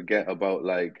kind of forget about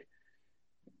like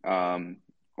um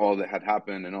all that had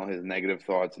happened and all his negative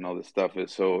thoughts and all this stuff.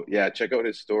 Is so yeah, check out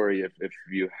his story if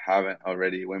you haven't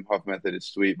already. Wim Hof method is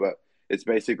sweet, but it's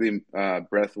basically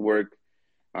breath work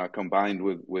combined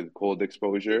with cold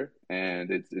exposure,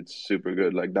 and it's super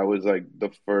good. Like that was like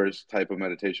the first type of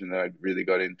meditation that I really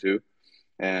got into,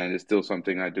 and it's still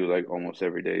something I do like almost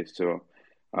every day. So,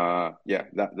 yeah,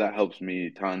 that helps me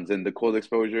tons. And the cold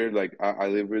exposure, like I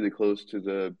live really close to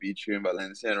the beach here in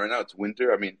Valencia, and right now it's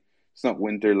winter. I mean, it's not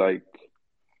winter like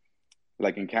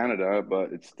in Canada,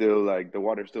 but it's still like the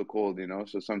water's still cold, you know.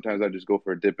 So sometimes I just go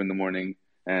for a dip in the morning,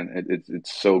 and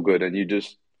it's so good, and you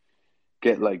just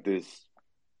get like this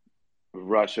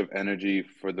rush of energy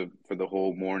for the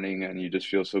whole morning, and you just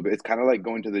feel so good. It's kind of like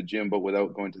going to the gym but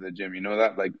without going to the gym, you know,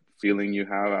 that like feeling you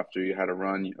have after you had a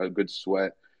run, a good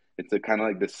sweat. It's a kind of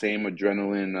like the same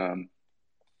adrenaline,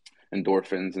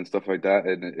 endorphins and stuff like that,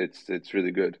 and it's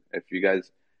really good. If you guys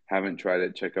haven't tried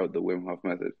it, check out the Wim Hof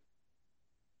method.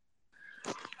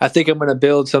 I think I'm gonna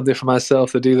build something for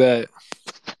myself to do that.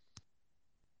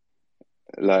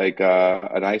 Like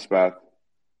an ice bath.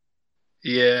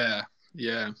 Yeah,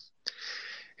 yeah,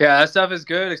 yeah. That stuff is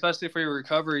good, especially for your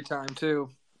recovery time too.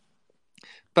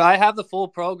 But I have the full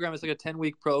program. It's like a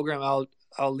 10-week program.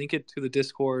 I'll link it to the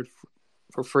Discord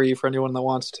for free for anyone that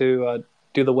wants to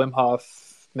do the Wim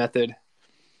Hof method.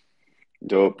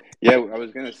 Dope. Yeah, I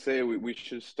was gonna say we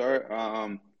should start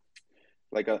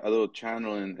like a little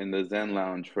channel in the Zen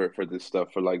Lounge for this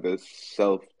stuff, for like this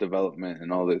self development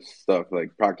and all this stuff,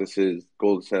 like practices,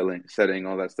 goal setting,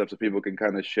 all that stuff, so people can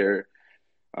kind of share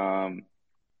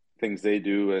things they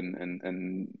do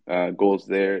and goals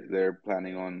they're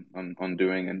planning on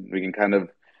doing, and we can kind of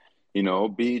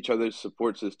be each other's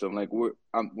support system. Like we're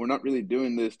not really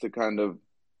doing this to kind of,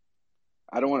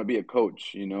 I don't want to be a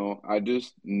coach, I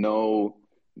just know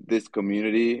this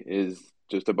community is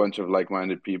just a bunch of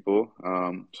like-minded people.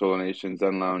 Solo Nation,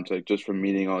 Zen Lounge, like just from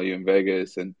meeting all you in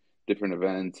Vegas and different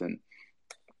events and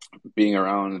being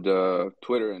around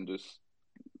Twitter and just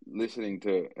listening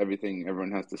to everything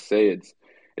everyone has to say,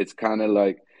 it's kind of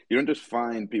like you don't just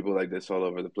find people like this all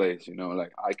over the place.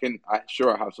 Like I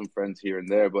sure have some friends here and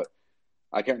there, but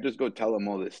I can't just go tell them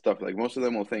all this stuff. Like most of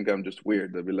them will think I'm just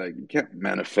weird. They'll be like, "You can't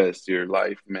manifest your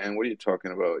life, man. What are you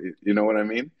talking about?" You know what I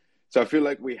mean? So I feel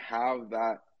like we have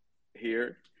that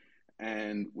here,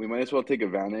 and we might as well take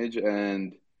advantage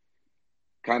and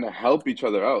kind of help each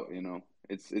other out.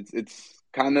 It's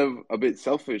kind of a bit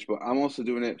selfish, but I'm also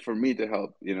doing it for me to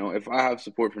help. If I have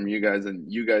support from you guys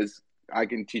and you guys, I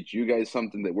can teach you guys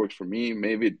something that works for me.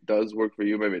 Maybe it does work for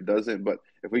you, maybe it doesn't. But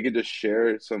if we could just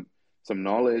share some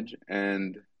knowledge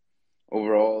and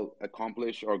overall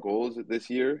accomplish our goals this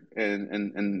year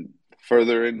and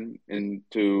further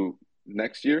into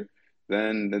next year,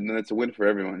 then it's a win for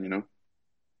everyone.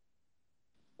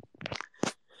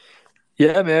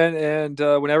 Yeah, man. And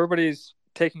when everybody's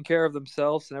taking care of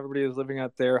themselves and everybody is living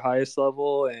at their highest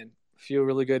level and feel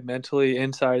really good mentally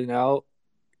inside and out,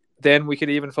 then we could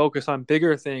even focus on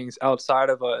bigger things outside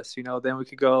of us. Then we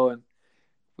could go, and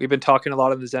we've been talking a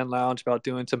lot in the Zen Lounge about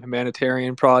doing some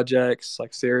humanitarian projects,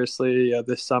 like seriously,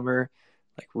 this summer,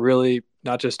 like really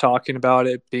not just talking about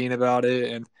it, being about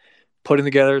it, and putting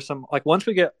together some, like once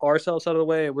we get ourselves out of the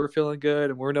way and we're feeling good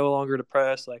and we're no longer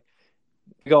depressed, like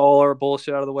we got all our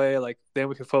bullshit out of the way, like then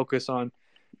we can focus on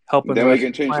helping the Then we rest can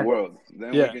of the change the planet. world.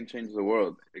 Then we Yeah. can change the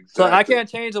world. So I Exactly. can't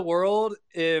change the world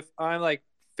if I'm like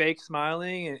fake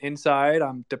smiling and inside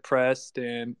I'm depressed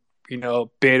and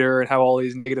bitter and have all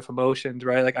these negative emotions,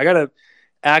 right? Like I gotta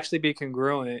actually be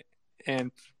congruent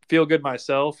and feel good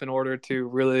myself in order to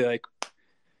really like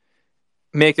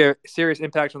make a serious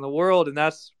impact on the world, and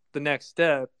that's the next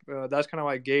step. That's kind of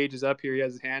why Gage is up here. He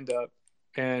has his hand up,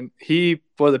 and he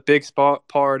was a big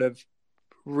part of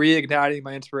reigniting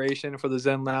my inspiration for the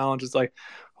Zen Lounge. It's like,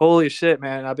 holy shit,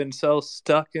 man! I've been so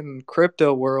stuck in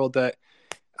crypto world that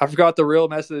I forgot the real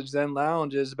message Zen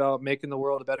Lounge is about making the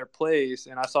world a better place.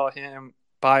 And I saw him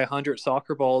buy 100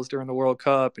 soccer balls during the World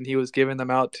Cup, and he was giving them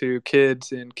out to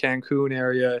kids in Cancun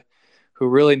area who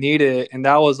really need it. And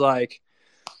that was like,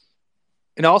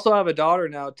 and also I have a daughter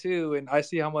now too, and I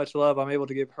see how much love I'm able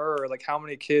to give her. Like how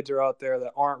many kids are out there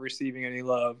that aren't receiving any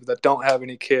love, that don't have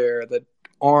any care, that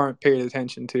aren't paid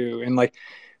attention to, and like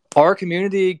our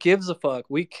community gives a fuck.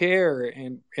 We care,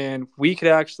 and we could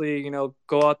actually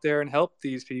go out there and help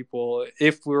these people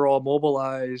if we're all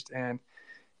mobilized and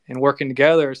working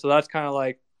together. So that's kind of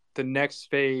like the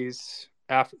next phase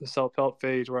after the self-help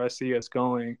phase where I see us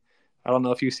going. I don't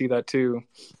know if you see that too.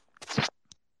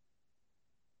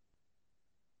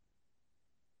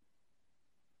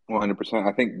 100%.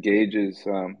 I think Gage is.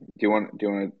 Do you want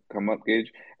to come up,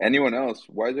 Gage? Anyone else?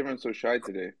 Why is everyone so shy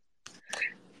today?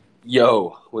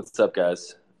 Yo, what's up,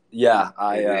 guys? Yeah,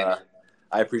 Hey, hey.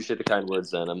 I appreciate the kind words.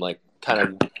 Then I'm like kind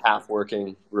of half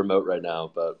working remote right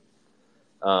now, but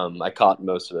I caught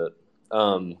most of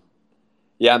it.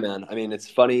 Yeah, man. I mean, it's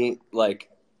funny. Like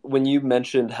when you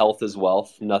mentioned health is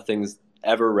wealth, nothing's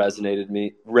ever resonated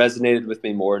with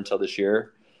me more until this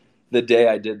year. The day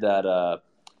I did that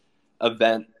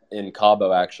event in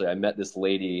Cabo, actually, I met this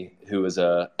lady who was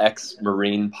a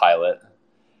ex-Marine pilot,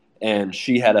 and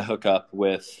she had a hookup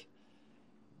with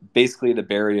basically the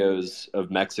barrios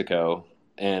of Mexico,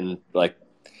 and like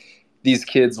these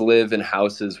kids live in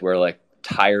houses where like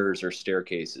tires are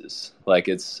staircases. Like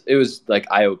it was like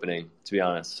eye opening, to be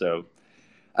honest. So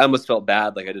I almost felt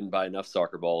bad, like I didn't buy enough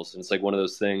soccer balls, and it's like one of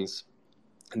those things.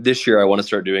 This year I want to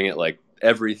start doing it like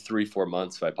every 3-4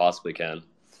 months if I possibly can.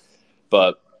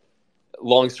 But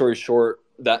long story short,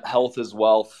 that health is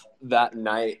wealth. That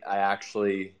night I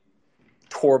actually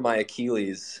tore my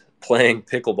Achilles playing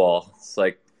pickleball. It's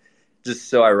like just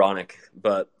so ironic,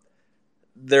 but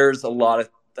there's a lot of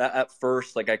that at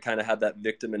first. Like I kind of had that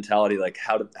victim mentality, like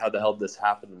how the hell did this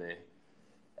happen to me?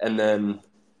 And then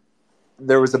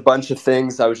there was a bunch of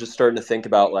things I was just starting to think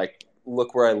about, like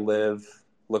look where I live,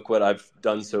 look what I've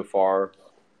done so far.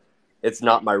 It's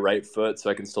not my right foot,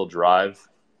 so I can still drive.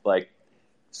 Like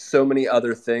so many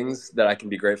other things that I can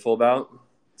be grateful about.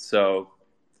 So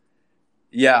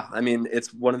yeah, I mean,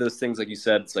 it's one of those things, like you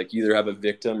said, it's like you either have a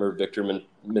victim or victor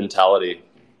mentality.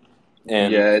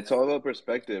 And Yeah, it's all about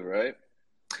perspective, right?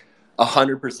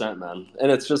 100%, man.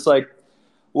 And it's just like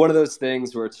one of those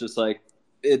things where it's just like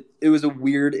it was a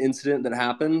weird incident that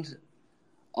happened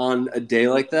on a day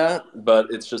like that, but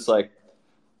it's just like,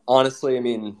 honestly, I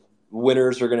mean,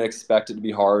 winners are going to expect it to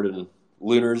be hard, and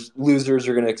losers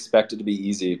are going to expect it to be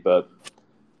easy, but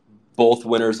both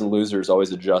winners and losers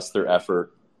always adjust their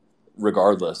effort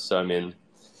regardless. So, I mean,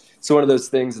 it's one of those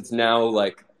things. It's now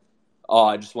like, oh,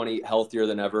 I just want to eat healthier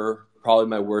than ever. Probably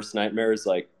my worst nightmare is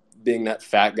like being that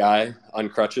fat guy on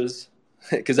crutches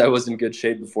because I was in good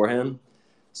shape beforehand.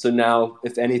 So now,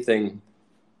 if anything,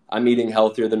 I'm eating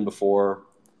healthier than before.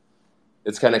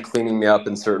 It's kind of cleaning me up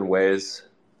in certain ways.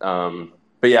 But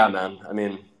yeah, man, I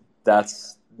mean,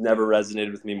 that's never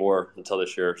resonated with me more until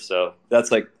this year. So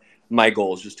that's like my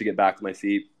goal, is just to get back to my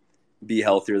feet, be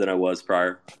healthier than I was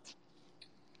prior.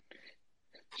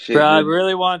 Bro, I Dude.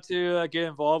 really want to get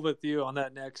involved with you on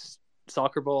that next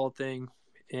soccer ball thing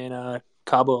in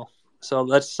Cabo. So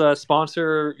let's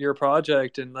sponsor your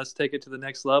project and let's take it to the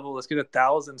next level. Let's get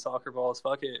 1,000 soccer balls.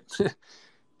 Fuck it.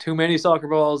 Too many soccer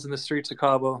balls in the streets of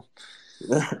Cabo.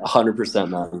 100%,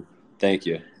 man. Thank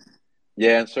you.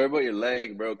 Yeah, and sorry about your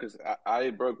leg, bro, because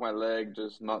I broke my leg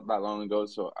just not that long ago,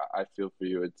 so I feel for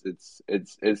you.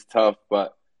 It's tough,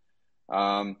 but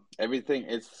everything,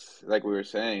 it's like we were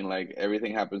saying, like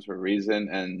everything happens for a reason,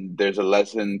 and there's a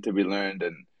lesson to be learned,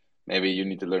 and maybe you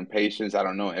need to learn patience. I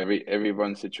don't know.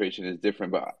 Everyone's situation is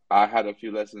different, but I had a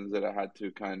few lessons that I had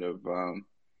to kind of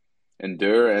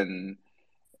endure, and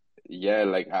yeah,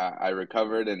 like I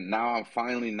recovered, and now I'm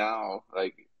finally now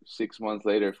like 6 months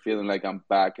later feeling like I'm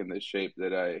back in the shape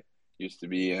that I used to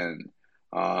be in.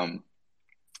 Um,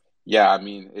 yeah, I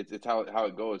mean it's how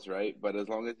it goes, right? But as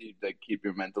long as you like keep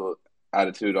your mental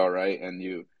attitude all right and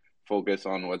you focus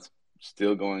on what's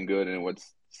still going good and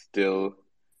what's still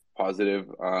positive,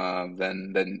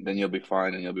 then you'll be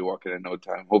fine and you'll be walking in no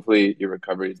time. Hopefully your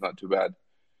recovery is not too bad.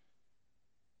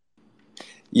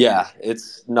 Yeah,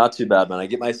 it's not too bad, man. I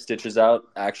get my stitches out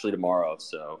actually tomorrow,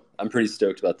 so I'm pretty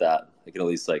stoked about that. I can at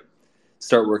least like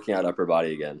start working out upper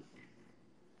body again.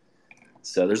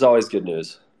 So there's always good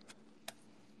news.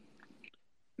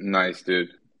 Nice,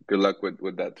 dude. Good luck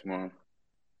with that tomorrow.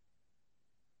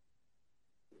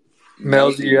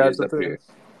 Mel, do you have Melty is up something? here.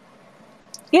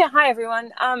 Yeah, hi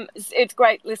everyone. It's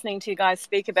great listening to you guys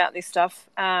speak about this stuff.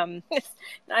 It's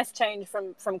nice change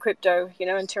from crypto,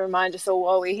 and to remind us all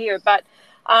while we're here. But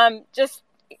just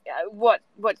what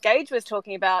Gage was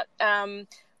talking about.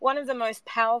 One of the most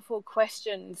powerful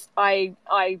questions I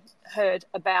heard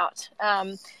about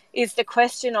is the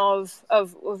question of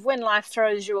when life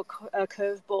throws you a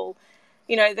curveball.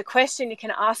 The question you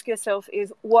can ask yourself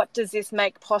is, what does this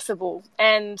make possible?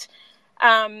 And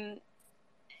I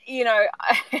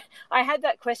had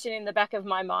that question in the back of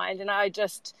my mind, and I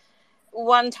just,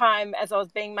 one time as I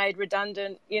was being made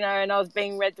redundant, and I was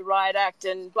being read the riot act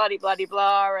and bloody bloody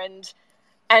blah,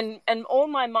 and all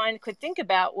my mind could think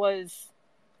about was,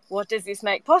 what does this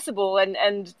make possible?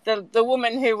 And the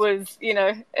woman who was,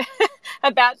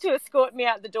 about to escort me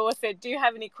out the door said, do you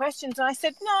have any questions? And I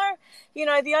said, no,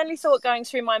 the only thought going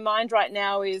through my mind right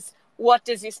now is, what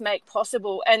does this make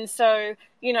possible? And so,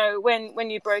 when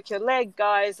you broke your leg,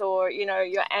 guys, or,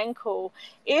 your ankle,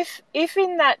 if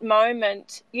in that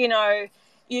moment,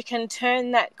 you can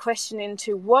turn that question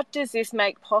into, what does this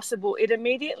make possible? It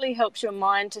immediately helps your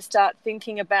mind to start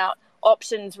thinking about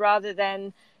options rather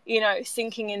than,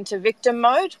 sinking into victim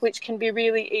mode, which can be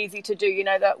really easy to do.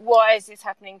 That, why is this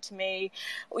happening to me?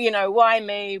 Why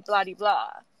me? Blah, blah, blah.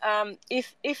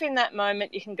 If in that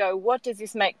moment you can go, what does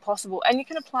this make possible? And you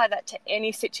can apply that to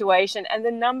any situation. And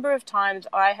the number of times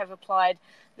I have applied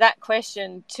that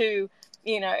question to,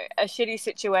 a shitty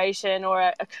situation or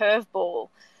a curveball,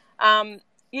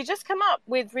 you just come up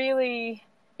with really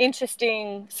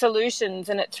interesting solutions,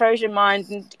 and it throws your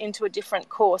mind into a different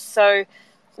course. So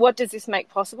what does this make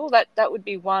possible? That would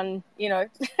be one,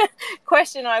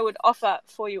 question I would offer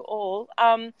for you all.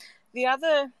 The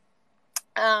other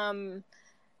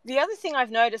thing I've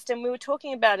noticed, and we were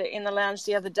talking about it in the lounge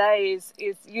the other day, is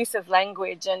use of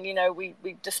language. And, we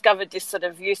discovered this sort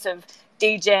of use of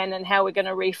degen and how we're going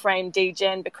to reframe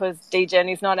degen, because degen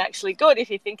is not actually good if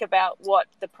you think about what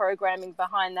the programming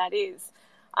behind that is.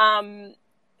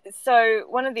 So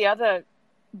one of the other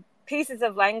pieces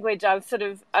of language I've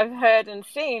heard and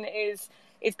seen is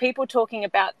people talking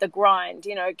about the grind,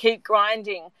 keep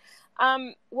grinding.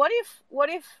 What if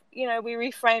we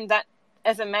reframe that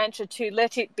as a mantra to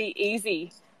let it be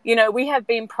easy? We have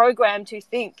been programmed to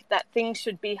think that things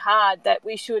should be hard, that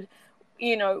we should,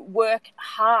 work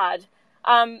hard.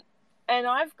 And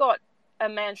I've got a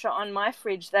mantra on my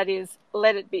fridge that is,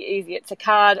 let it be easy. It's a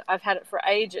card. I've had it for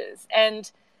ages.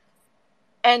 And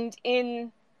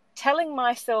in telling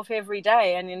myself every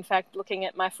day, and in fact looking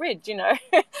at my fridge,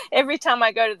 every time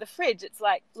I go to the fridge, it's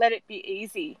like, let it be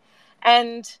easy.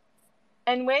 And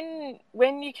when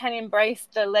you can embrace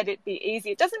the let it be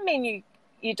easy, it doesn't mean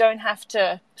you don't have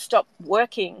to stop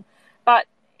working, but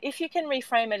if you can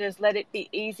reframe it as let it be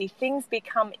easy, things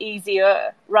become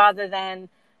easier rather than,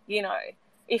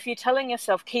 if you're telling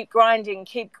yourself keep grinding,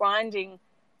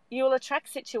 you will attract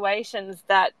situations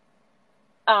that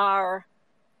are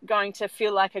going to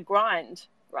feel like a grind,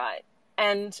 right?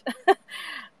 And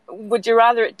would you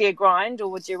rather it be a grind, or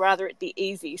would you rather it be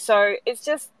easy? So it's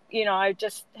just, I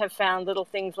just have found little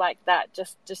things like that,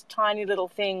 just tiny little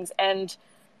things, and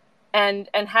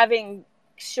having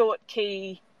short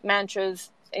key mantras,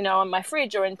 on my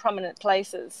fridge or in prominent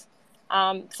places.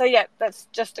 So yeah, that's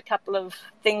just a couple of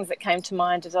things that came to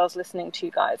mind as I was listening to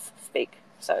you guys speak.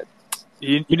 So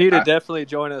you need to definitely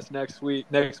join us next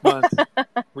month.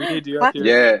 We need you up here.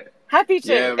 Yeah. Happy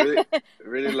to. Yeah,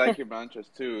 really like your mantras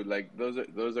too. Like those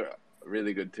are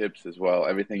really good tips as well.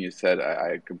 Everything you said,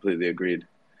 I completely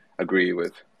agree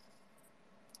with.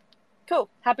 Cool.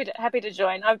 Happy to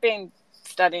join. I've been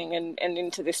studying and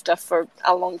into this stuff for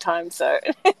a long time, so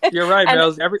you're right,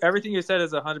 Mels. Everything you said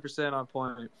is 100% on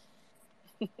point.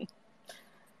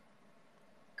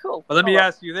 Cool. Well, let me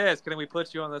ask you this: can we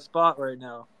put you on the spot right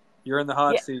now? You're in the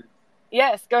hot seat.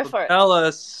 Yes, go for it. Tell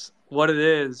us what it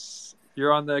is.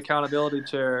 You're on the accountability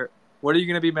chair. What are you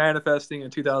going to be manifesting in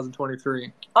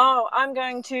 2023? Oh, I'm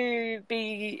going to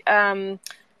be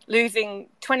losing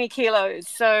 20 kilos.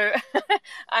 So,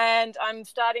 and I'm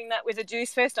starting that with a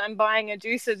juice fest. I'm buying a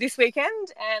juicer this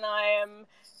weekend, and I am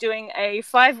doing a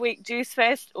 5-week juice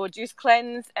fest or juice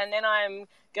cleanse. And then I'm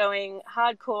going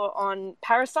hardcore on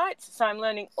parasites. So I'm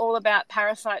learning all about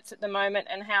parasites at the moment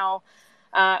and how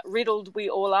riddled we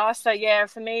all are. So yeah,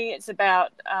 for me, it's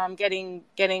about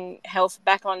getting health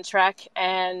back on track,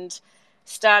 and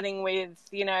starting with,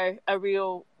 a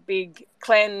real big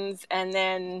cleanse, and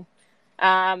then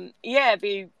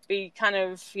be kind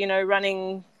of,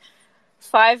 running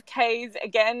 5Ks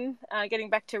again, getting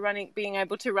back to being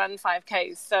able to run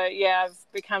 5Ks. So yeah, I've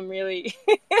become really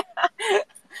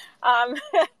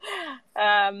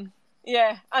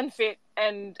unfit,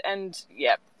 and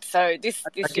yeah. So this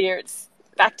year it's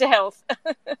back to health.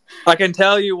 I can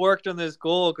tell you worked on this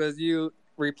goal because you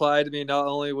replied to me not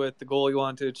only with the goal you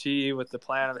want to achieve, with the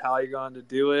plan of how you're going to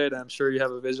do it. I'm sure you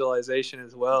have a visualization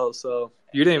as well. So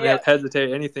you didn't even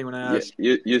hesitate anything when I asked.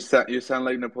 You sound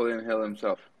like Napoleon Hill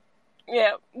himself.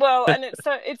 Yeah, well, and it's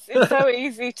so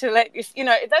easy to let you,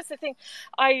 that's the thing.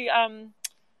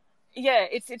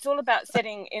 It's all about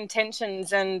setting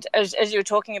intentions, and as you were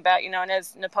talking about, and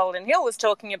as Napoleon Hill was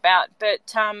talking about.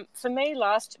 But for me,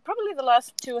 probably the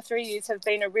last 2 or 3 years have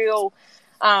been a real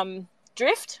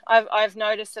drift. I've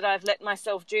noticed that I've let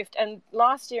myself drift, and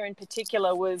last year in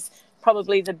particular was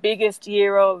probably the biggest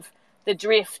year of the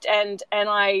drift, and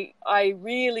I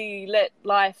really let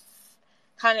life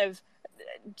kind of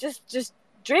just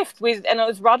drift with, and it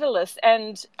was rudderless,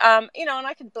 and and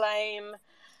I could blame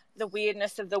the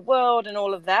weirdness of the world and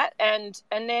all of that, and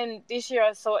then this year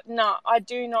I thought, no, I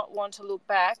do not want to look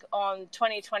back on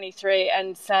 2023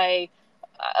 and say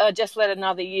just let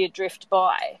another year drift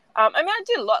by. I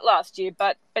did a lot last year,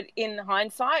 but in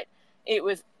hindsight it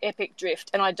was epic drift,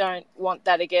 and I don't want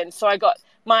that again. So I got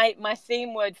my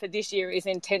theme word for this year is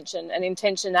intention and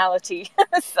intentionality.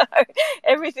 So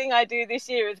everything I do this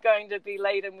year is going to be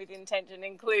laden with intention,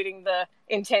 including the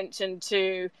intention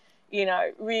to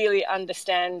really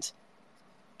understand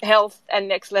health and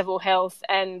next level health,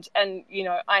 and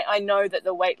I know that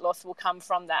the weight loss will come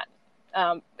from that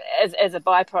as a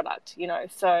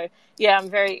byproduct, so yeah, I'm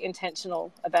very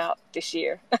intentional about this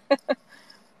year.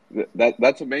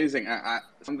 That's amazing.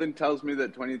 Something tells me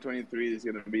that 2023 is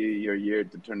going to be your year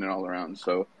to turn it all around.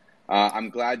 So I'm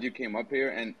glad you came up here,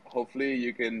 and hopefully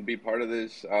you can be part of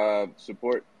this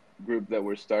support group that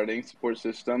we're starting, support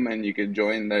system, and you can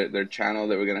join their channel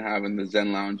that we're going to have in the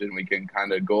Zen Lounge, and we can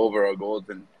kind of go over our goals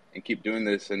and keep doing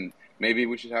this. And maybe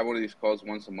we should have one of these calls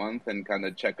once a month and kind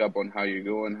of check up on how you're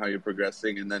going, how you're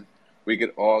progressing, and then we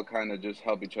could all kind of just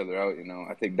help each other out,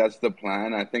 I think that's the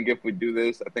plan. I think if we do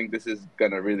this, I think this is going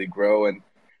to really grow, and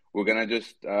we're going to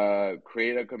just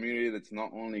create a community that's not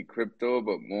only crypto,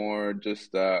 but more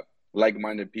just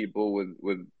like-minded people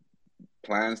with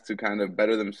plans to kind of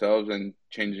better themselves and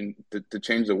to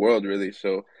change the world, really.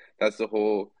 So that's the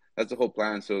whole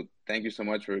plan. So thank you so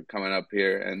much for coming up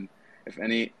here. And if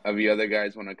any of you other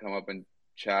guys want to come up and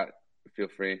chat, feel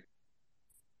free.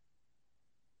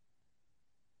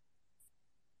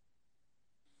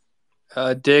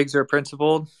 Diggs or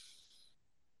principled?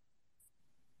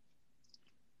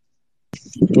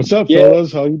 What's up, Yeah,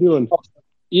 fellas? How you doing?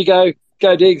 you go,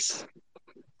 Diggs.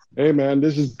 Hey, man,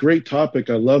 this is a great topic.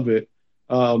 I love it.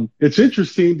 It's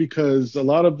interesting because a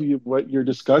lot of what your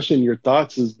discussion, your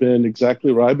thoughts has been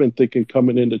exactly what I've been thinking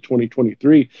coming into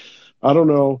 2023. I don't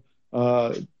know.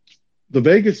 The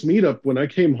Vegas meetup, when I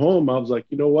came home, I was like,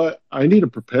 you know what? I need to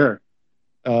prepare.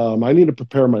 I need to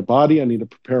prepare my body. I need to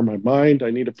prepare my mind. I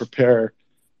need to prepare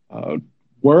uh,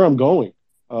 where I'm going.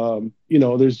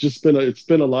 There's just it's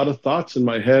been a lot of thoughts in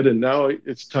my head, and now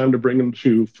it's time to bring them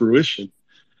to fruition.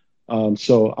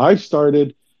 So I've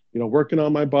started, working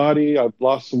on my body. I've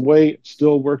lost some weight,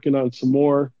 still working on some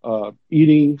more,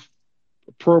 eating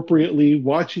appropriately,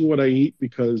 watching what I eat,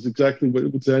 because exactly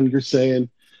what Zen you're saying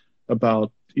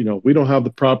about, we don't have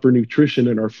the proper nutrition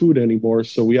in our food anymore,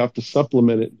 so we have to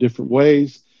supplement it different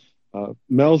ways.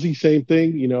 Melzy, same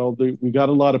thing. We got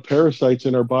a lot of parasites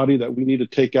in our body that we need to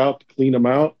take out to clean them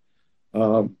out.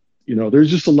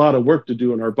 There's just a lot of work to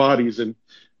do in our bodies, and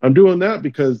I'm doing that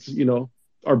because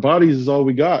our bodies is all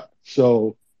we got.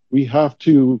 So we have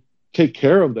to take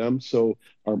care of them so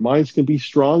our minds can be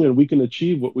strong and we can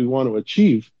achieve what we want to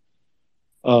achieve.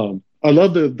 I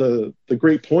love the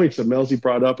great points that Melzy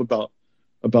brought up about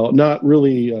not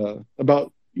really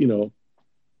about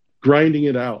grinding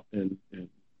it out and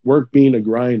work being a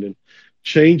grind and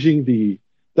changing the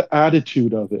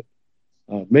attitude of it,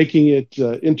 making it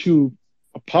into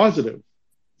a positive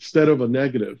instead of a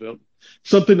negative.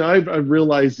 Something I've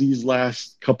realized these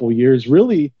last couple of years,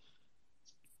 really,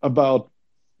 about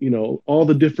all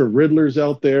the different riddlers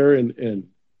out there and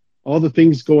all the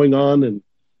things going on, and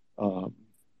um,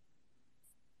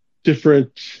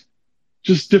 different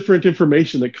different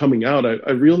information that coming out.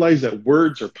 I realize that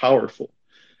words are powerful,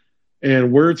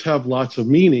 and words have lots of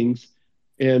meanings,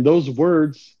 and those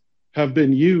words have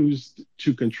been used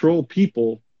to control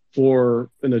people for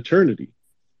an eternity.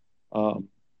 Um,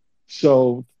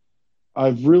 so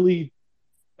I've really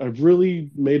I've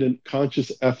really made a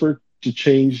conscious effort to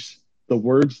change the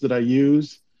words that I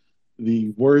use, the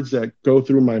words that go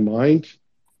through my mind,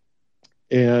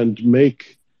 and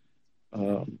make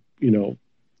you know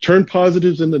turn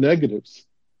positives into negatives,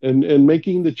 and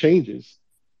making the changes.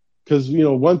 Because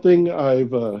one thing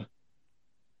I've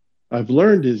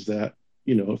learned is that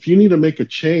if you need to make a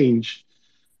change,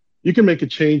 you can make a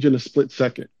change in a split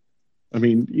second. I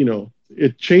mean,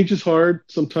 it changes hard.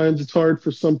 Sometimes it's hard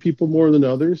for some people more than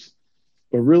others,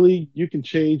 but really you can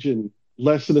change in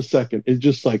less than a second. It's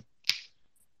just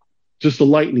a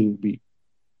lightning beat.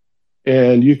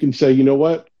 And you can say, you know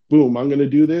what? Boom, I'm going to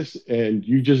do this. And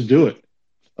you just do it.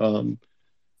 Um,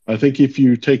 I think if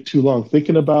you take too long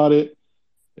thinking about it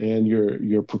and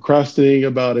you're procrastinating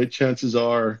about it, chances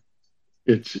are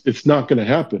it's not going to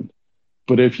happen.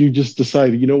 But if you just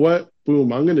decide, you know what?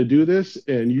 Boom, I'm going to do this.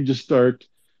 And you just start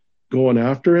going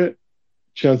after it,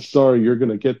 chances are you're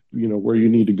going to get, where you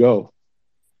need to go.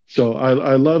 So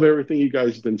I love everything you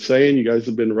guys have been saying. You guys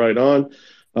have been right on.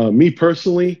 Me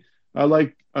personally, I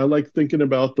like thinking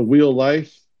about the wheel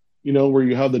life, where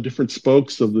you have the different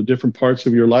spokes of the different parts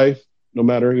of your life, no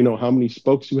matter, how many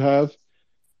spokes you have.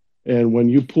 And when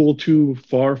you pull too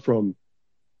far from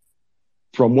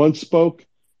one spoke,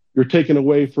 you're taken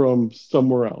away from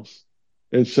somewhere else.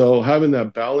 And so having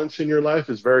that balance in your life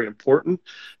is very important.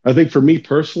 I think for me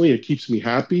personally, it keeps me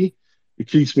happy. It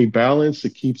keeps me balanced.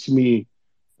 It keeps me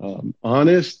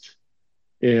honest.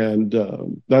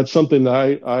 And that's something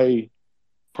that I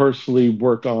personally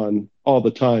work on all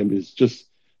the time, is just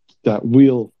that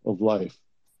wheel of life.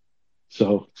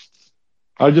 So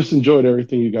I just enjoyed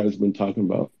everything you guys have been talking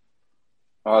about.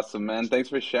 Awesome, man. Thanks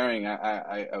for sharing.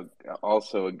 I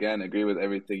also again agree with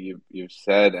everything you've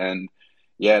said, and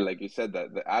yeah, like you said,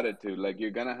 that the attitude, like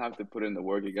you're gonna have to put in the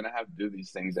work. You're gonna have to do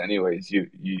these things anyways.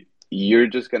 You're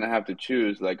just gonna have to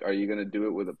choose. Like, are you gonna do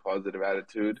it with a positive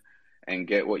attitude and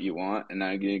get what you want, and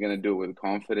are you gonna do it with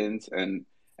confidence and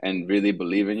really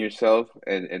believe in yourself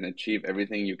and achieve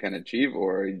everything you can achieve,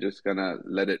 or are you just gonna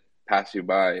let it pass you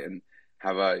by and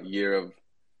have a year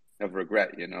of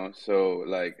regret, So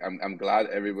like I'm glad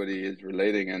everybody is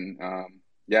relating, and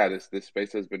yeah, this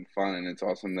space has been fun, and it's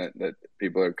awesome that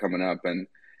people are coming up and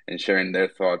sharing their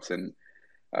thoughts, and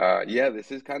yeah,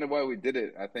 this is kind of why we did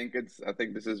it. I think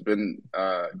this has been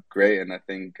great, and I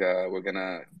think we're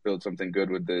gonna build something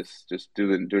good with this. Just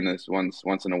doing this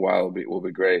once in a while will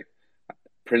be great.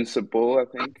 Principal, I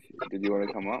think, did you want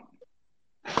to come up?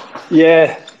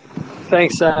 Yeah,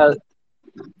 thanks,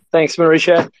 thanks,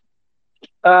 Mauricio.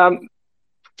 Um,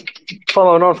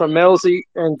 Following on from Melzy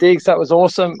and Diggs, that was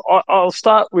awesome. I'll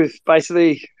start with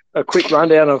basically a quick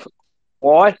rundown of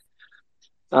why.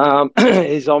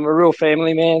 Is I'm a real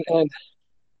family man, and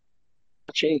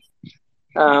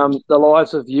the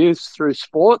lives of youth through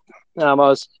sport. I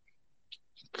was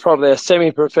probably a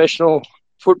semi-professional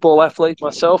football athlete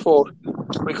myself, or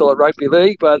we call it rugby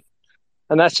league,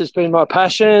 and that's just been my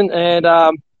passion. And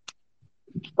I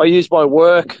use my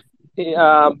work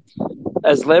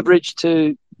as leverage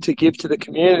to give to the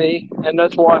community, and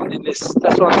that's why I'm in this.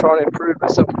 That's why I'm trying to improve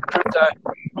myself in crypto,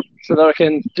 so that I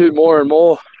can do more and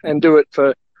more and do it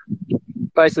for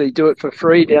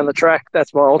free down the track.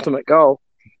 That's my ultimate goal,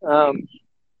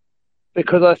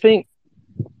 because I think,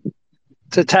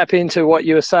 to tap into what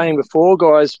you were saying before,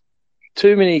 guys,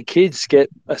 too many kids get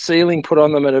a ceiling put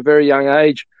on them at a very young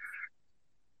age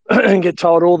and get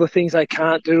told all the things they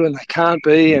can't do and they can't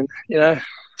be, and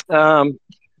and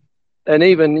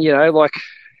even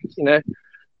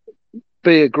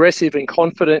be aggressive and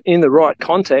confident in the right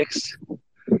context,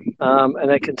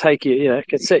 and it can take you, it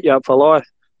can set you up for life,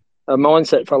 a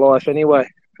mindset for life anyway.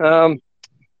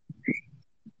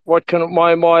 What can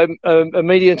my a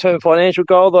medium-term financial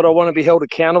goal that I want to be held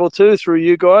accountable to through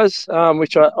you guys,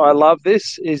 which I love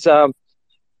this, is I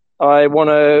want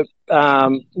to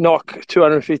knock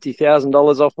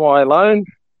 $250,000 off my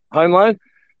home loan.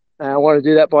 I want to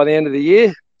do that by the end of the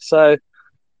year. So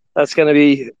that's going to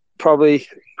be probably,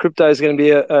 crypto is going to be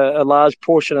a large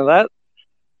portion of that.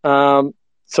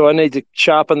 So I need to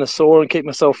sharpen the saw and keep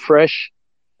myself fresh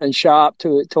and sharp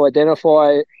to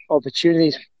identify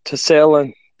opportunities to sell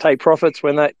and take profits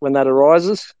when that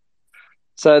arises.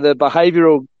 So the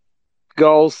behavioural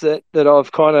goals that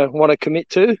I've kind of want to commit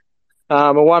to,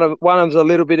 and one of them's a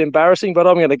little bit embarrassing, but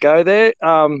I'm going to go there,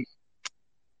 and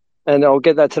I'll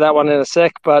get to that one in a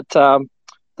sec. But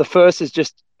the first is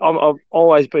just, I've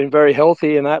always been very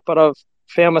healthy in that, but I've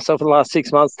found myself in the last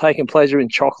 6 months taking pleasure in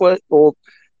chocolate. Or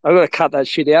I've got to cut that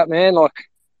shit out, man. Like,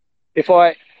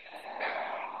 because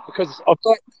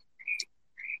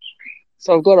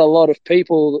I've got a lot of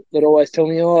people that always tell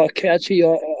me, "Oh, Couchy,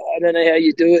 I don't know how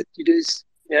you do it. You do this,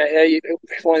 how you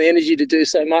find the energy to do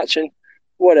so much," and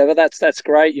whatever. That's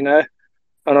great, and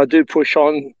I do push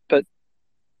on. But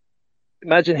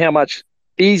imagine how much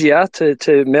easier, to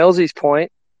Melzy's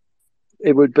point,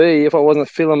 it would be if I wasn't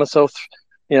filling myself,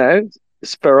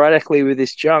 sporadically with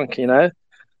this junk,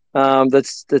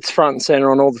 that's front and center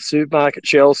on all the supermarket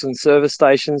shelves and service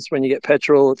stations. When you get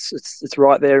petrol, it's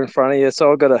right there in front of you.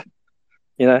 So I've got to,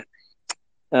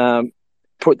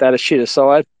 put that shit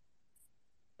aside.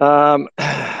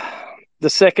 The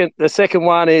second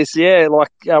one is,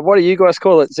 what do you guys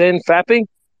call it? Zen fapping?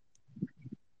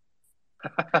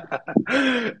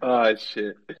 Oh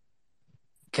shit!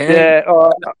 Can't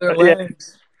their yeah.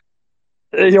 legs.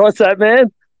 What's that,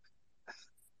 man?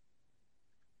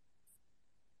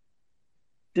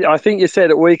 I think you said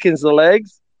it weakens the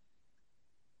legs.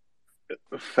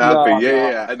 Fapping,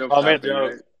 yeah, I know fapping,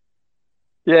 right?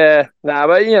 Yeah,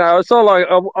 but it's not like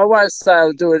I won't say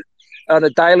I'll do it on a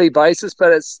daily basis,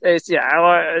 but it's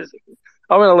I'm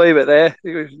going to leave it there.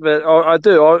 But I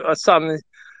do.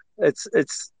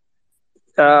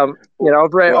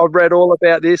 I've read all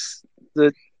about this,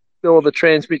 all the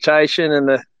transmutation and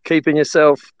the keeping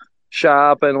yourself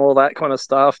sharp and all that kind of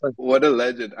stuff. And what a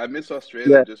legend! I miss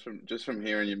Australia just from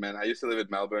hearing you, man. I used to live in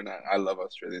Melbourne. I love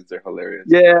Australians; they're hilarious.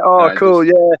 Yeah. Oh, cool.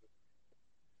 Yeah.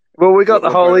 Well, we got the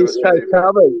whole East Coast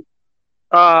covered.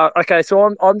 Okay,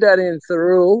 so I'm down in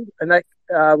Thirroul, and that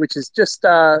which is just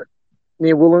near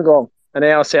Wollongong, an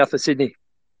hour south of Sydney.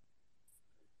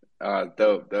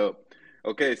 Dope.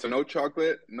 Okay, so no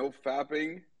chocolate, no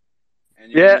fapping,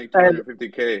 and you make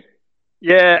 250K.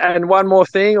 Yeah, and one more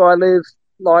thing, I live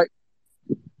like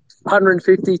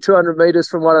 150, 200 meters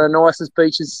from one of the nicest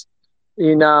beaches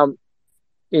in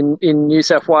New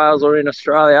South Wales or in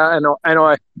Australia, and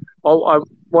I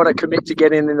want to commit to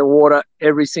getting in the water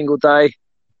every single day.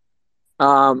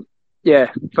 For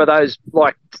those,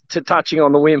 like, to touching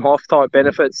on the Wim Hof type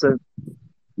benefits. And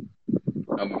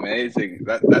amazing.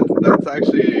 That's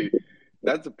actually,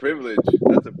 that's a privilege.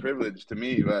 That's a privilege to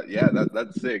me. But yeah,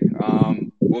 that's sick.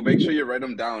 We'll make sure you write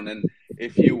them down, and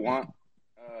if you want,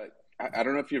 I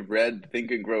don't know if you've read Think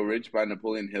and Grow Rich by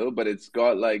Napoleon Hill, but it's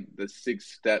got like the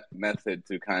 6-step method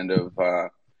to kind of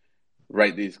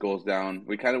write these goals down.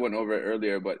 We kind of went over it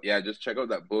earlier, but yeah, just check out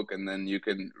that book, and then you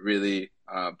can really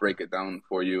break it down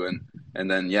for you, and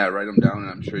then write them down, and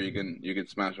I'm sure you can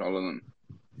smash all of them.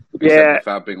 Except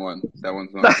the fapping one. That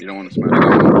one's not. You don't want to smash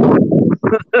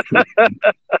that one.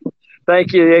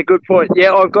 Thank you. Yeah, good point.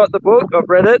 Yeah, I've got the book. I've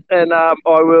read it, and I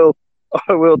will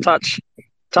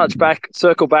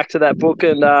circle back to that book,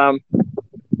 and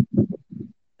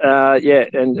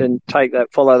and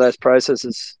follow those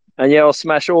processes. And I'll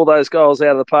smash all those goals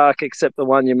out of the park except the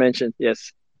one you mentioned.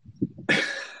 Yes.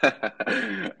 All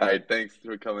right, thanks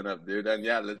for coming up, dude. And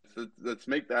yeah, let's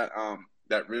make that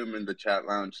room in the chat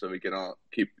lounge so we can all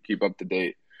keep up to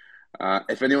date.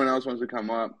 If anyone else wants to come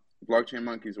up, Blockchain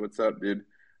Monkeys, what's up, dude?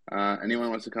 Anyone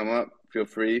wants to come up, feel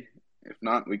free. If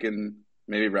not, we can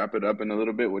maybe wrap it up in a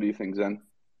little bit. What do you think, Zen?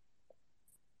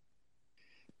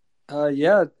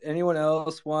 Yeah. Anyone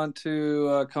else want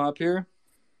to come up here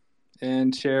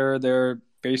and share their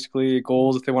basically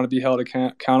goals if they want to be held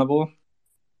accountable?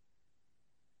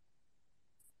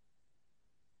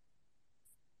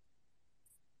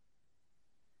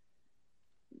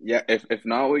 Yeah, if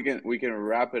not, we can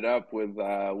wrap it up with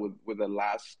a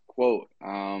last quote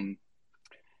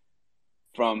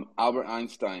from Albert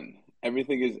Einstein.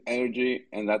 Everything is energy,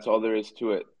 and that's all there is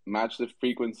to it. Match the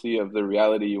frequency of the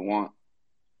reality you want,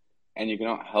 and you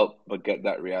cannot help but get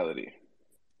that reality.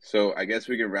 So I guess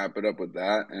we can wrap it up with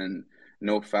that, and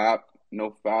no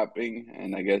fapping,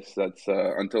 and I guess that's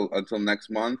until next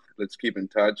month. Let's keep in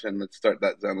touch, and let's start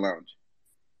that Zen Lounge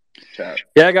chat.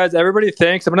 Yeah, guys, everybody,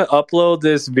 thanks. I'm going to upload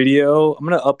this video. I'm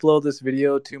going to upload this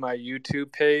video to my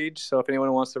YouTube page. So if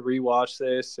anyone wants to rewatch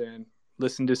this and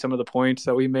listen to some of the points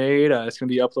that we made, it's going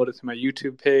to be uploaded to my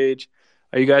YouTube page.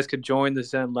 You guys could join the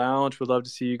Zen Lounge. We'd love to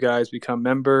see you guys become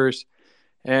members.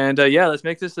 And yeah, let's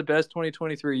make this the best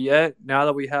 2023 yet. Now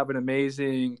that we have an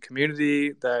amazing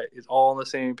community that is all on the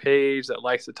same page, that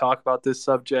likes to talk about this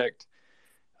subject,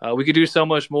 we could do so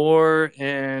much more.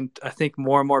 And I think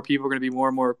more and more people are going to be more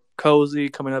and more cozy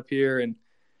coming up here and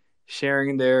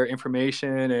sharing their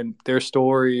information and their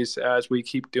stories as we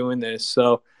keep doing this.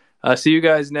 So see you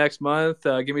guys next month.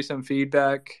 Give me some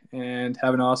feedback and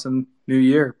have an awesome new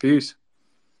year. Peace.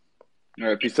 All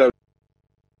right, peace out.